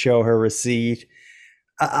demanded to show her receipt.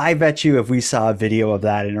 I bet you if we saw a video of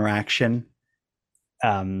that interaction,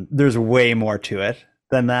 there's way more to it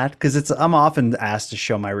than that, because I'm often asked to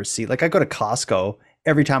show my receipt. Like I go to Costco,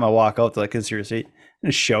 every time I walk out, they're like, "Is your receipt?"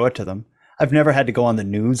 And just show it to them. I've never had to go on the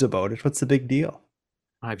news about it. What's the big deal?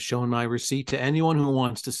 I've shown my receipt to anyone who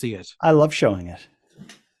wants to see it. I love showing it.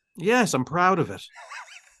 Yes, I'm proud of it.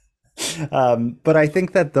 But I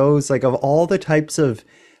think that those, like, of all the types of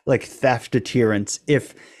like theft deterrents,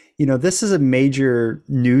 if this is a major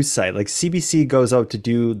news site, like CBC goes out to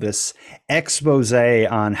do this expose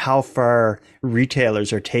on how far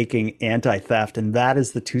retailers are taking anti-theft, and that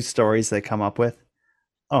is the two stories they come up with.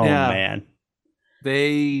 Oh yeah. Man.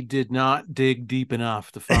 They did not dig deep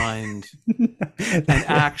enough to find an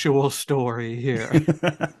actual story here.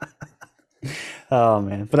 Oh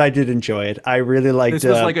man, but I did enjoy it. I really liked. This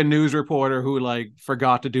was like a news reporter who like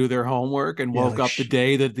forgot to do their homework and woke up the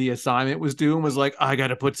day that the assignment was due and was like, "I got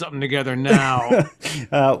to put something together now."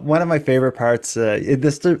 One of my favorite parts.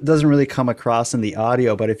 This doesn't really come across in the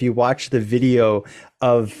audio, but if you watch the video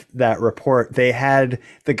of that report, they had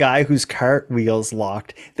the guy whose cartwheels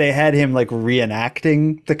locked. They had him like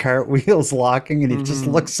reenacting the cartwheels locking, and he just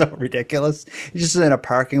looks so ridiculous. He's just in a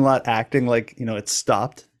parking lot acting like it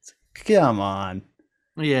stopped. Come on.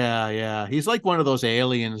 Yeah. He's like one of those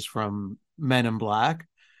aliens from Men in Black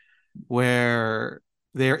where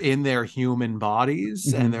they're in their human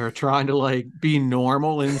bodies and they're trying to like be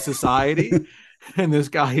normal in society. And this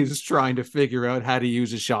guy is trying to figure out how to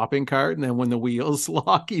use a shopping cart. And then when the wheels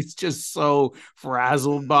lock, he's just so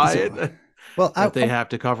frazzled by it. Well, they have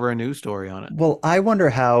to cover a news story on it. Well, I wonder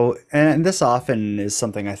how, and this often is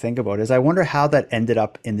something I think about, is I wonder how that ended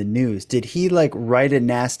up in the news. Did he like write a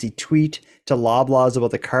nasty tweet to Loblaws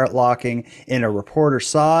about the cart locking and a reporter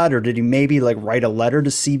saw it? Or did he maybe like write a letter to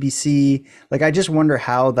CBC? Like, I just wonder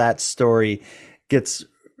how that story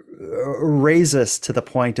raises to the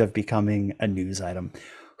point of becoming a news item.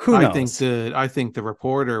 Who knows? I think the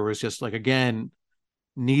reporter was just like, again,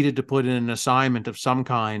 needed to put in an assignment of some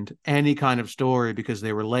kind, any kind of story, because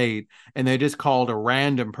they were late, and they just called a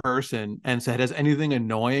random person and said, has anything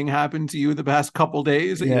annoying happened to you the past couple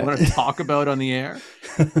days that you want to talk about on the air?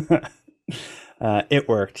 It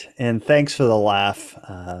worked, and thanks for the laugh,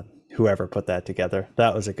 whoever put that together.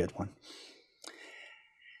 That was a good one.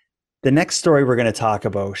 The next story we're going to talk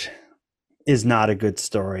about is not a good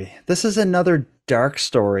story. This is another dark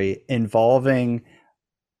story involving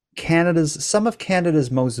some of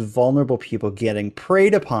Canada's most vulnerable people getting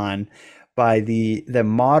preyed upon by the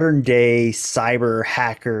modern day cyber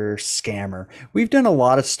hacker scammer. We've done a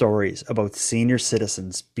lot of stories about senior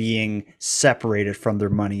citizens being separated from their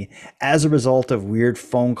money as a result of weird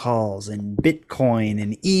phone calls and Bitcoin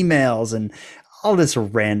and emails and all this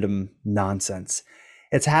random nonsense.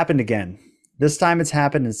 It's happened again. This time it's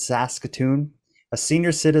happened in Saskatoon. A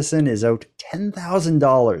senior citizen is out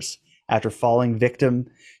 $10,000 after falling victim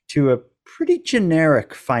to a pretty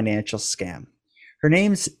generic financial scam. Her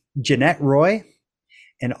name's Jeanette Roy,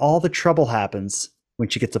 and all the trouble happens when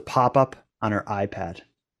she gets a pop-up on her iPad.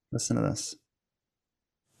 Listen to this.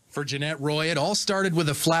 For Jeanette Roy, it all started with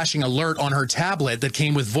a flashing alert on her tablet that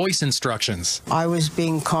came with voice instructions. I was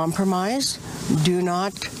being compromised. Do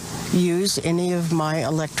not use any of my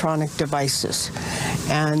electronic devices.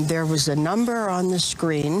 And there was a number on the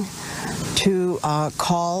screen to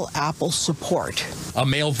call Apple support. A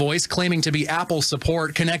male voice claiming to be Apple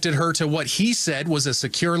support connected her to what he said was a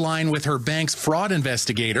secure line with her bank's fraud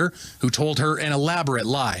investigator, who told her an elaborate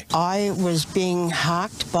lie. I was being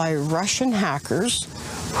hacked by Russian hackers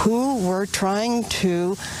who were trying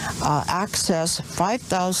to access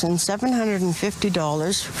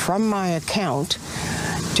 $5,750 from my account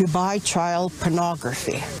to buy child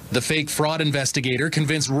pornography. The fake fraud investigator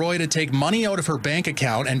convinced Roy to take money out of her bank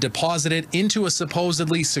account and deposit it into a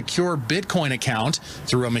supposedly secure Bitcoin account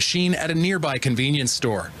through a machine at a nearby convenience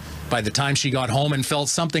store. By the time she got home and felt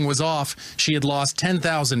something was off, she had lost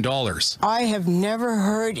 $10,000. I have never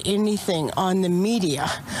heard anything on the media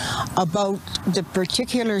about the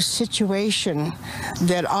particular situation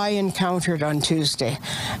that I encountered on Tuesday.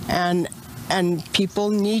 And people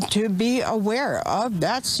need to be aware of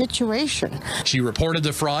that situation. She reported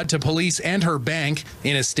the fraud to police and her bank.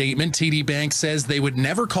 In a statement, TD Bank says they would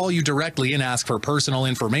never call you directly and ask for personal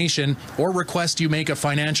information or request you make a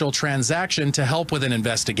financial transaction to help with an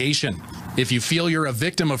investigation. If you feel you're a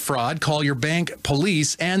victim of fraud, call your bank,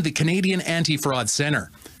 police, and the Canadian Anti-Fraud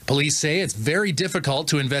Centre. Police say it's very difficult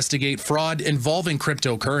to investigate fraud involving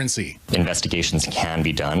cryptocurrency. Investigations can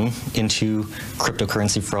be done into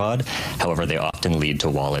cryptocurrency fraud. However, they often lead to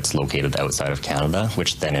wallets located outside of Canada,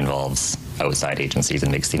 which then involves outside agencies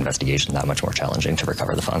and makes the investigation that much more challenging to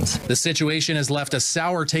recover the funds. The situation has left a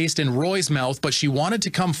sour taste in Roy's mouth, but she wanted to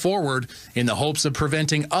come forward in the hopes of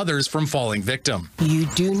preventing others from falling victim. You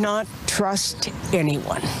do not trust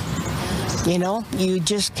anyone. You know, you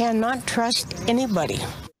just cannot trust anybody.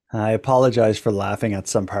 I apologize for laughing at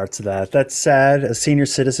some parts of that. That's sad. A senior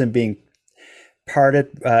citizen being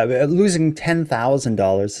losing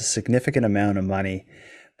 $10,000, a significant amount of money.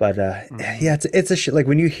 But yeah, it's a shit. Like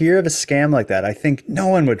when you hear of a scam like that, I think no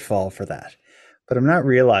one would fall for that. But I'm not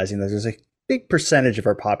realizing that there's a big percentage of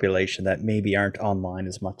our population that maybe aren't online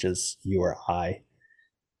as much as you or I.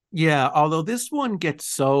 Yeah, although this one gets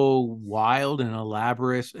so wild and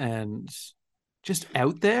elaborate and just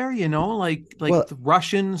out there, you know, like the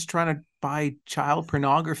Russians trying to buy child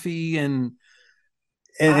pornography, and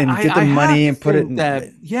and get the money and put it in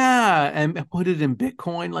and put it in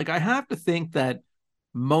Bitcoin. Like, I have to think that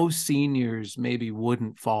most seniors maybe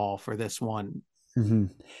wouldn't fall for this one. Mm-hmm.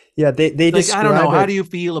 Yeah, they like, I don't know. How do you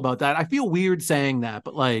feel about that? I feel weird saying that,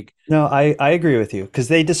 but like, no, I agree with you, because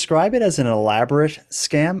they describe it as an elaborate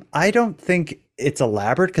scam. I don't think it's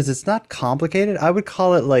elaborate because it's not complicated. I would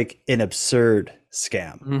call it like an absurd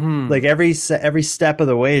scam. Mm-hmm. Like every step of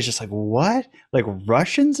the way is just like, what? Like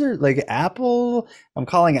Russians are like Apple. I'm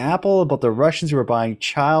calling Apple about the Russians who are buying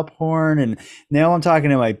child porn, and now I'm talking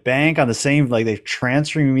to my bank on the same, like they're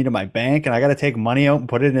transferring me to my bank, and I got to take money out and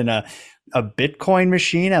put it in a Bitcoin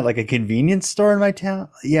machine at like a convenience store in my town.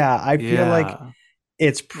 Yeah, I feel like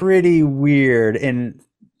it's pretty weird, and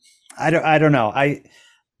I don't know.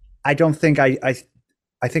 I don't think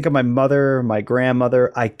I think of my mother, my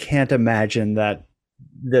grandmother. I can't imagine that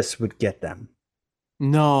this would get them.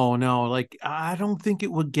 No, like, I don't think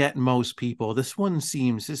it would get most people. This one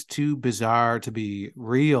seems just too bizarre to be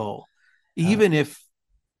real. Even if,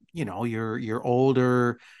 you're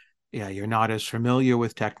older, you're not as familiar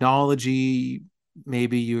with technology,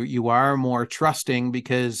 maybe you are more trusting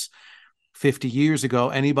because 50 years ago,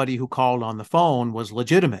 anybody who called on the phone was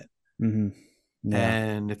legitimate. Mm-hmm. Yeah.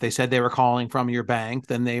 And if they said they were calling from your bank,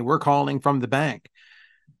 then they were calling from the bank.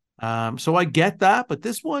 So I get that, but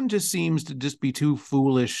this one just seems to just be too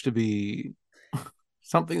foolish to be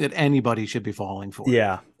something that anybody should be falling for.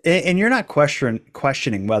 Yeah. And you're not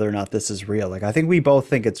questioning whether or not this is real. Like, I think we both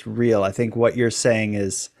think it's real. I think what you're saying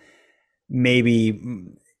is maybe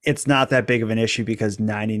it's not that big of an issue because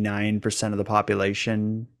 99% of the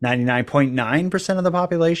population, 99.9% of the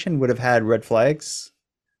population would have had red flags.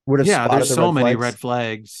 Would have spotted there's so many flags. red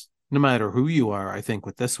flags, no matter who you are, I think,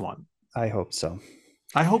 with this one. I hope so.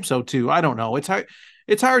 I hope so too. I don't know. It's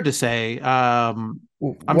hard to say. I'm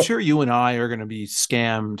sure you and I are going to be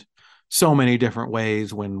scammed so many different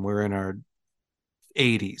ways when we're in our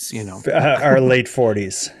 80s, our late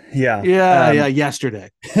 40s. Yeah. Yesterday.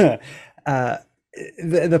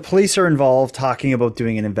 The police are involved, talking about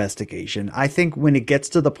doing an investigation. I think when it gets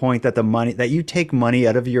to the point that the money, that you take money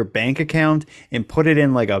out of your bank account and put it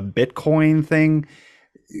in like a Bitcoin thing,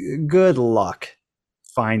 good luck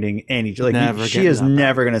finding any, like, she is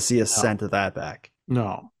never going to see a cent of that back.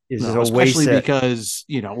 No, especially because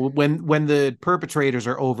when the perpetrators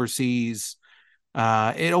are overseas,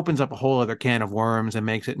 it opens up a whole other can of worms and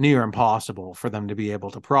makes it near impossible for them to be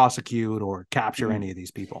able to prosecute or capture any of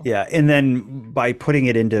these people. Yeah, and then by putting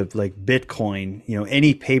it into like Bitcoin,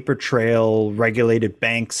 any paper trail, regulated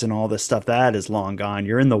banks, and all this stuff, that is long gone.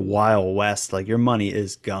 You're in the Wild West. Like, your money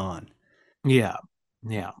is gone. Yeah.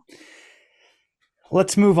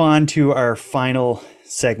 Let's move on to our final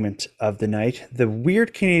segment of the night. The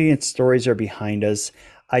weird Canadian stories are behind us.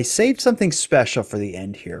 I saved something special for the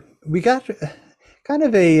end here. We got kind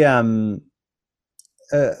of a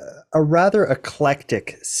rather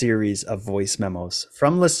eclectic series of voice memos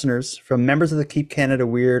from listeners, from members of the Keep Canada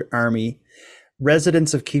Weird Army,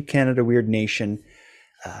 residents of Keep Canada Weird Nation.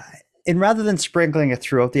 And rather than sprinkling it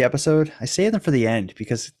throughout the episode, I saved them for the end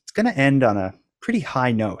because it's going to end on a pretty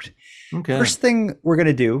high note. Okay. First thing we're going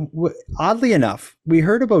to do, oddly enough, we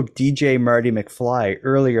heard about DJ Marty McFly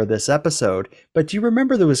earlier this episode, but do you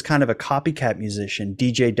remember there was kind of a copycat musician,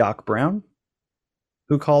 DJ Doc Brown,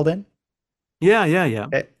 who called in? Yeah.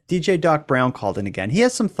 DJ Doc Brown called in again. He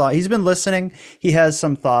has some thought. He's been listening. He has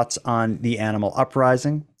some thoughts on the animal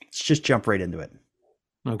uprising. Let's just jump right into it.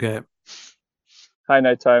 Okay. Hi,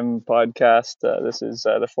 Nighttime Podcast. This is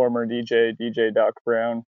the former DJ Doc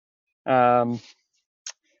Brown.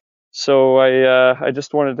 So I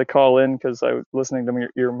just wanted to call in because I was listening to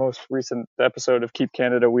your most recent episode of Keep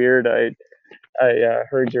Canada Weird. I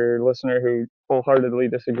heard your listener who wholeheartedly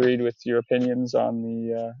disagreed with your opinions on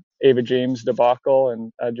the Ava James debacle,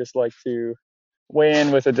 and I'd just like to weigh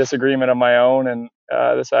in with a disagreement of my own. And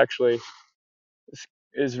this actually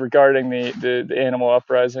is regarding the animal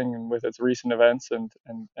uprising and with its recent events and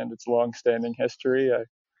its long-standing history.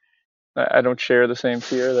 I don't share the same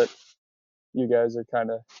fear that you guys are kind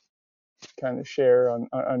of share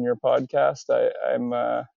on your podcast. I'm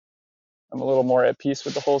a little more at peace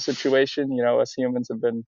with the whole situation. Us humans have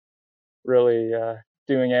been really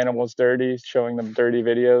doing animals dirty, showing them dirty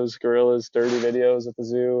videos, gorillas dirty videos at the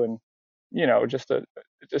zoo, and just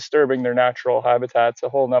disturbing their natural habitats, a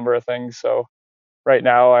whole number of things. So right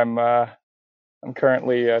now I'm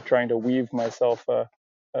currently trying to weave myself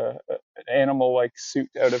an animal-like suit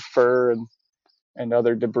out of fur and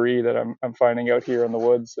other debris that I'm finding out here in the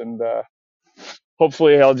woods, and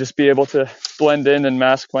hopefully I'll just be able to blend in and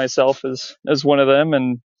mask myself as one of them,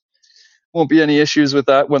 and won't be any issues with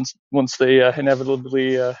that once they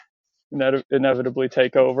inevitably inevitably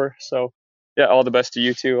take over. So yeah, all the best to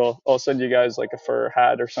you two. I'll send you guys like a fur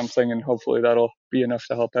hat or something, and hopefully that'll be enough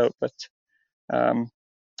to help out. But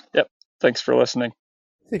yep, thanks for listening.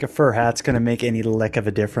 I think a fur hat's going to make any lick of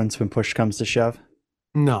a difference when push comes to shove.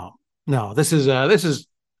 No. This is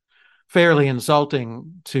fairly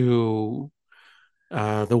insulting to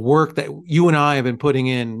the work that you and I have been putting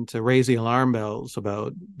in to raise the alarm bells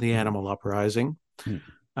about the animal uprising.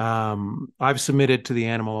 I've submitted to the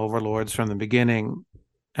animal overlords from the beginning,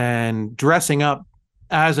 and dressing up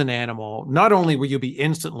as an animal, not only will you be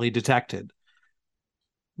instantly detected,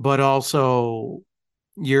 but also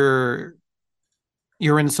you're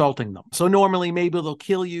insulting them. So normally maybe they'll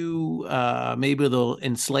kill you, maybe they'll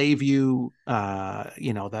enslave you,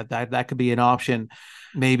 that could be an option.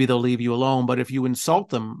 Maybe they'll leave you alone. But if you insult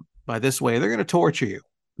them by this way, they're going to torture you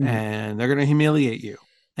and they're going to humiliate you,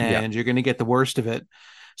 and you're going to get the worst of it.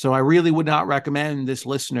 So I really would not recommend this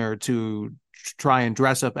listener to try and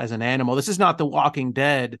dress up as an animal. This is not The Walking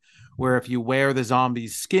Dead, where if you wear the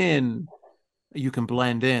zombie's skin, you can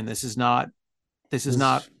blend in. This is not. It's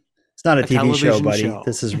not a TV show, buddy.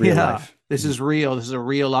 This is real life. This is real. This is a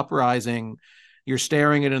real uprising. You're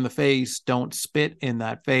staring it in the face. Don't spit in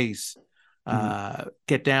that face.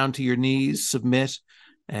 Get down to your knees, submit,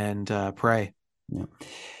 and pray. Yeah.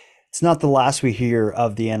 It's not the last we hear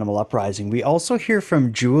of the animal uprising. We also hear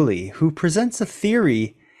from Julie, who presents a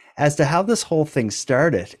theory as to how this whole thing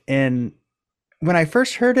started. And when I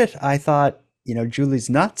first heard it, I thought, Julie's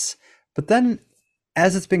nuts. But then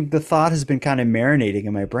the thought has been kind of marinating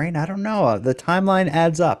in my brain. I don't know. The timeline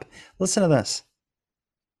adds up. Listen to this.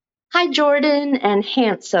 Hi, Jordan and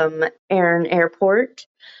handsome Aaron Airport.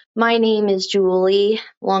 My name is Julie,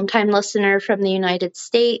 longtime listener from the United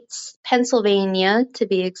States, Pennsylvania to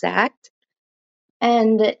be exact.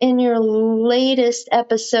 And in your latest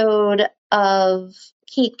episode of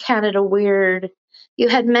Keep Canada Weird, you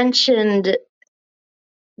had mentioned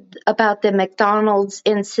about the McDonald's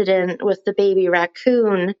incident with the baby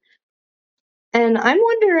raccoon. And I'm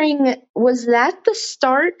wondering, was that the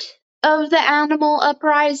start of the animal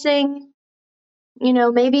uprising?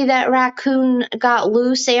 Maybe that raccoon got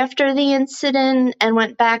loose after the incident and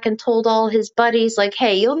went back and told all his buddies, like,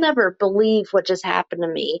 hey, you'll never believe what just happened to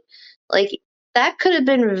me. Like, that could have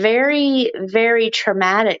been very, very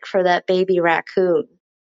traumatic for that baby raccoon.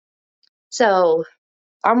 So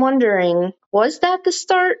I'm wondering, was that the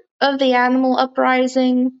start of the animal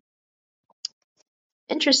uprising?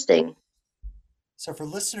 Interesting. So for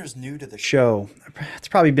listeners new to the show, it's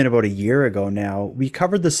probably been about a year ago now, we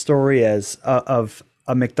covered the story of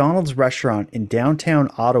a McDonald's restaurant in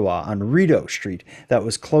downtown Ottawa on Rideau Street that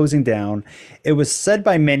was closing down. It was said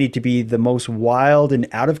by many to be the most wild and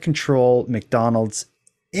out of control McDonald's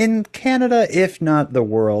in Canada, if not the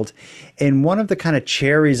world. And one of the kind of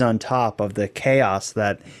cherries on top of the chaos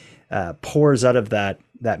that pours out of that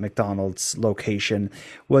McDonald's location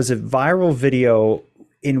was a viral video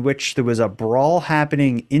in which there was a brawl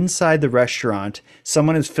happening inside the restaurant.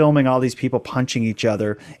 Someone is filming all these people punching each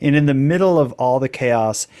other. And in the middle of all the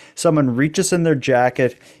chaos, someone reaches in their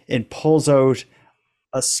jacket and pulls out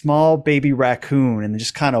a small baby raccoon and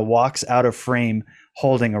just kind of walks out of frame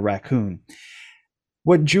holding a raccoon.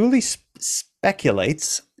 What Julie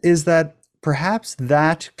speculates is that perhaps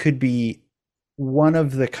that could be one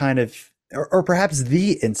of the kind of, or perhaps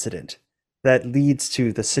the incident that leads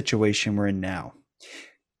to the situation we're in now.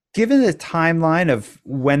 Given the timeline of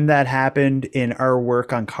when that happened in our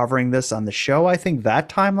work on covering this on the show, I think that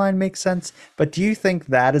timeline makes sense. But do you think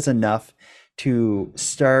that is enough to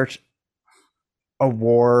start a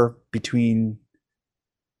war between,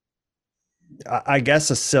 I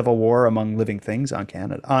guess, a civil war among living things on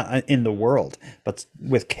Canada, in the world, but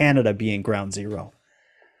with Canada being ground zero?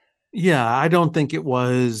 Yeah, I don't think it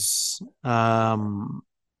was. I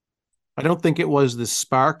don't think it was the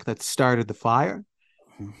spark that started the fire.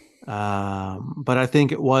 But I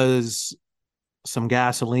think it was some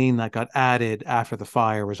gasoline that got added after the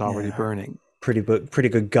fire was already burning. Pretty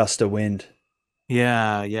good gust of wind.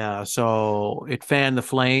 Yeah. So it fanned the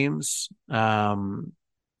flames. I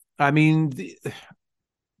mean,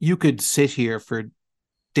 you could sit here for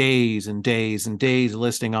days and days and days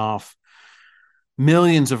listing off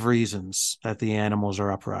millions of reasons that the animals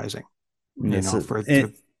are uprising.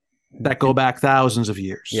 That go back thousands of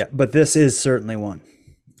years. Yeah, but this is certainly one.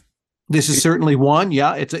 This is certainly one.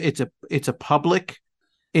 Yeah, it's a public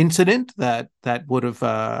incident that would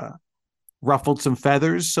have ruffled some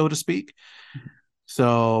feathers, so to speak.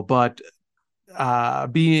 So, but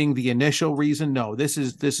being the initial reason, no, this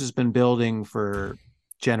has been building for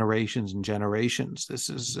generations and generations.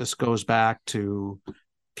 This goes back to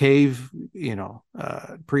cave,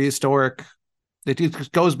 prehistoric.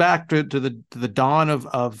 It goes back to the dawn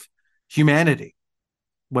of humanity,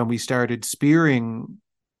 when we started spearing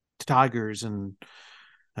tigers and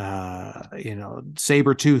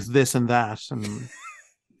saber tooth this and that. And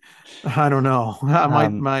I don't know.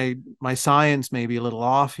 My science may be a little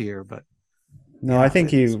off here, but no, I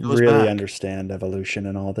think you really understand evolution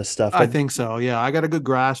and all this stuff. I think so. Yeah, I got a good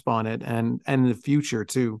grasp on it, and the future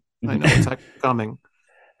too. I know it's coming.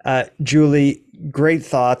 Julie, great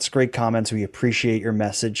thoughts, great comments. We appreciate your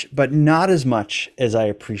message, but not as much as I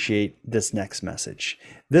appreciate this next message.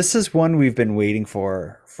 This is one we've been waiting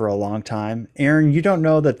for a long time. Aaron, you don't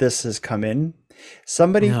know that this has come in.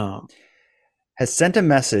 Somebody has sent a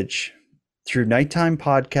message through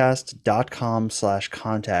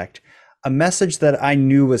nighttimepodcast.com/contact, a message that I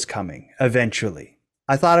knew was coming eventually.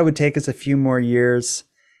 I thought it would take us a few more years.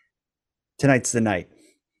 Tonight's the night.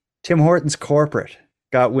 Tim Hortons corporate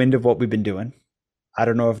got wind of what we've been doing. I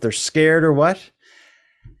don't know if they're scared or what.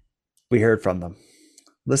 We heard from them.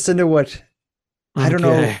 Listen to what I don't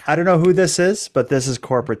know who this is, but this is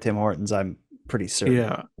corporate Tim Hortons. I'm pretty certain.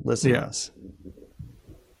 Yeah. Listen to this.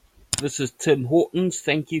 This is Tim Hortons.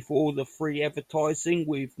 Thank you for all the free advertising.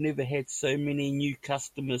 We've never had so many new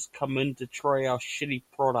customers come in to try our shitty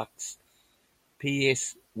products.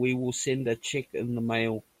 P.S. We will send a check in the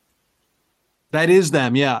mail. That is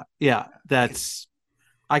them. Yeah. That's.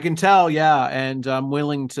 I can tell, and I'm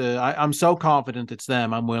willing to. I'm so confident it's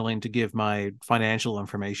them. I'm willing to give my financial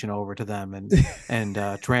information over to them and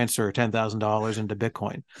transfer $10,000 into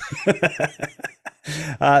Bitcoin.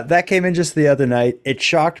 That came in just the other night. It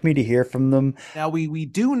shocked me to hear from them. Now we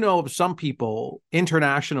do know of some people,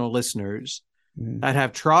 international listeners, that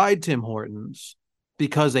have tried Tim Hortons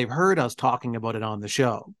because they've heard us talking about it on the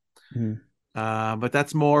show. But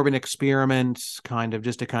that's more of an experiment,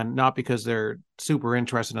 not because they're super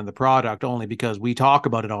interested in the product, only because we talk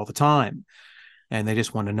about it all the time, and they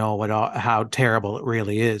just want to know how terrible it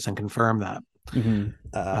really is and confirm that.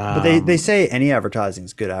 But they say any advertising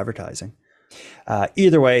is good advertising.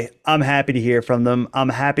 Either way, I'm happy to hear from them. I'm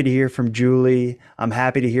happy to hear from Julie. I'm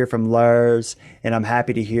happy to hear from Lars, and I'm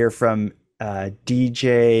happy to hear from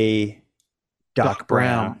DJ Doc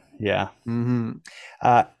Brown. Yeah.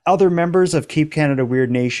 Other members of Keep Canada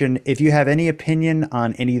Weird Nation, if you have any opinion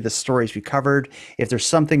on any of the stories we covered, if there's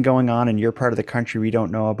something going on in your part of the country we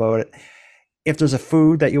don't know about it, if there's a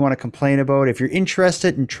food that you want to complain about, if you're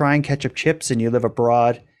interested in trying ketchup chips and you live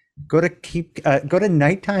abroad, go to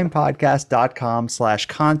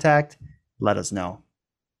nighttimepodcast.com/contact. Let us know.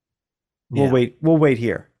 We'll wait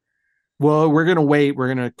here. Well, we're going to wait.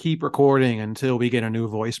 We're going to keep recording until we get a new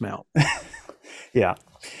voicemail. Yeah.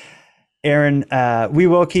 Aaron, we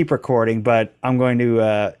will keep recording, but I'm going to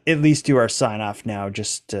at least do our sign off now,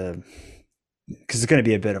 just because it's going to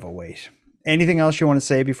be a bit of a wait. Anything else you want to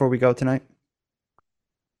say before we go tonight?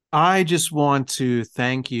 I just want to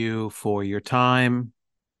thank you for your time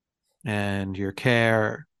and your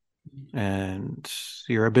care and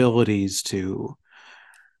your abilities to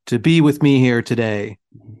be with me here today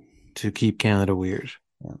to keep Canada weird.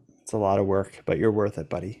 Yeah, it's a lot of work, but you're worth it,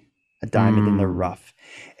 buddy. A diamond in the rough.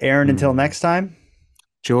 Aaron, until next time.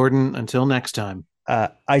 Jordan, until next time.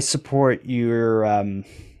 I support your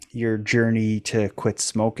journey to quit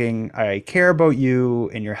smoking. I care about you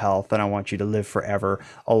and your health, and I want you to live forever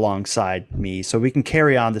alongside me so we can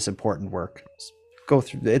carry on this important work. Go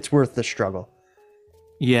through. It's worth the struggle.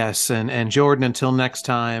 Yes, and Jordan, until next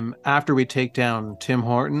time, after we take down Tim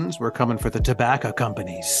Hortons, we're coming for the tobacco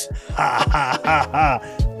companies. Ha ha ha ha.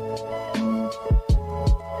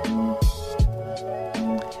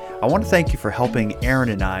 I want to thank you for helping Aaron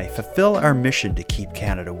and I fulfill our mission to keep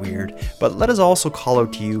Canada weird, but let us also call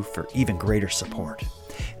out to you for even greater support.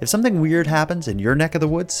 If something weird happens in your neck of the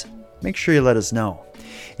woods, make sure you let us know.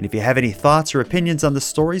 And if you have any thoughts or opinions on the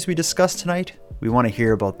stories we discussed tonight, we want to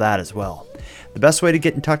hear about that as well. The best way to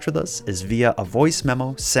get in touch with us is via a voice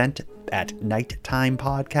memo sent at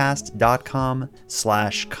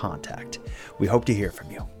nighttimepodcast.com/contact. We hope to hear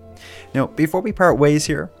from you. Now, before we part ways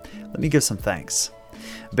here, let me give some thanks.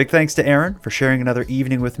 A big thanks to Aaron for sharing another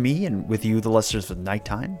evening with me and with you, the listeners of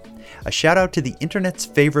Nighttime. A shout out to the internet's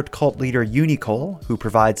favorite cult leader, Unicole, who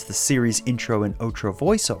provides the series intro and outro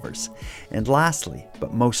voiceovers. And lastly,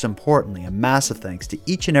 but most importantly, a massive thanks to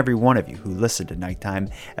each and every one of you who listen to Nighttime,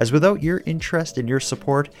 as without your interest and your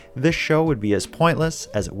support, this show would be as pointless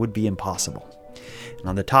as it would be impossible. And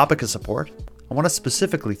on the topic of support, I want to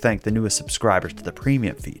specifically thank the newest subscribers to the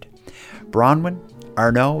premium feed. Bronwyn,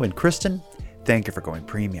 Arnaud, and Kristen, thank you for going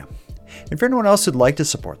premium. And for anyone else who'd like to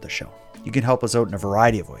support the show, you can help us out in a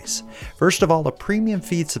variety of ways. First of all, a premium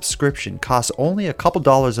feed subscription costs only a couple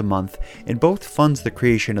dollars a month and both funds the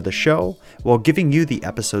creation of the show while giving you the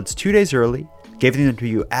episodes 2 days early, giving them to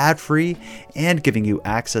you ad-free, and giving you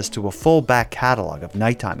access to a full back catalog of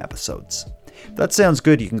nighttime episodes. If that sounds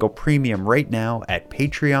good, you can go premium right now at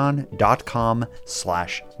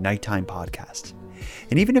patreon.com/nighttimepodcast.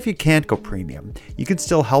 And even if you can't go premium, you can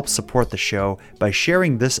still help support the show by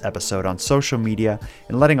sharing this episode on social media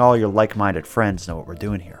and letting all your like-minded friends know what we're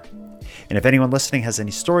doing here. And if anyone listening has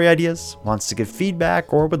any story ideas, wants to give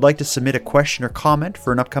feedback, or would like to submit a question or comment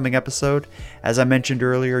for an upcoming episode, as I mentioned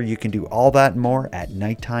earlier, you can do all that and more at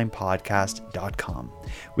nighttimepodcast.com.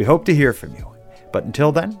 We hope to hear from you. But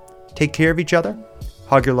until then, take care of each other,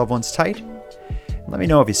 hug your loved ones tight, and let me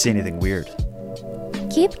know if you see anything weird.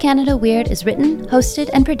 Keep Canada Weird is written, hosted,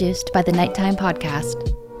 and produced by the Nighttime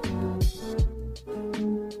Podcast.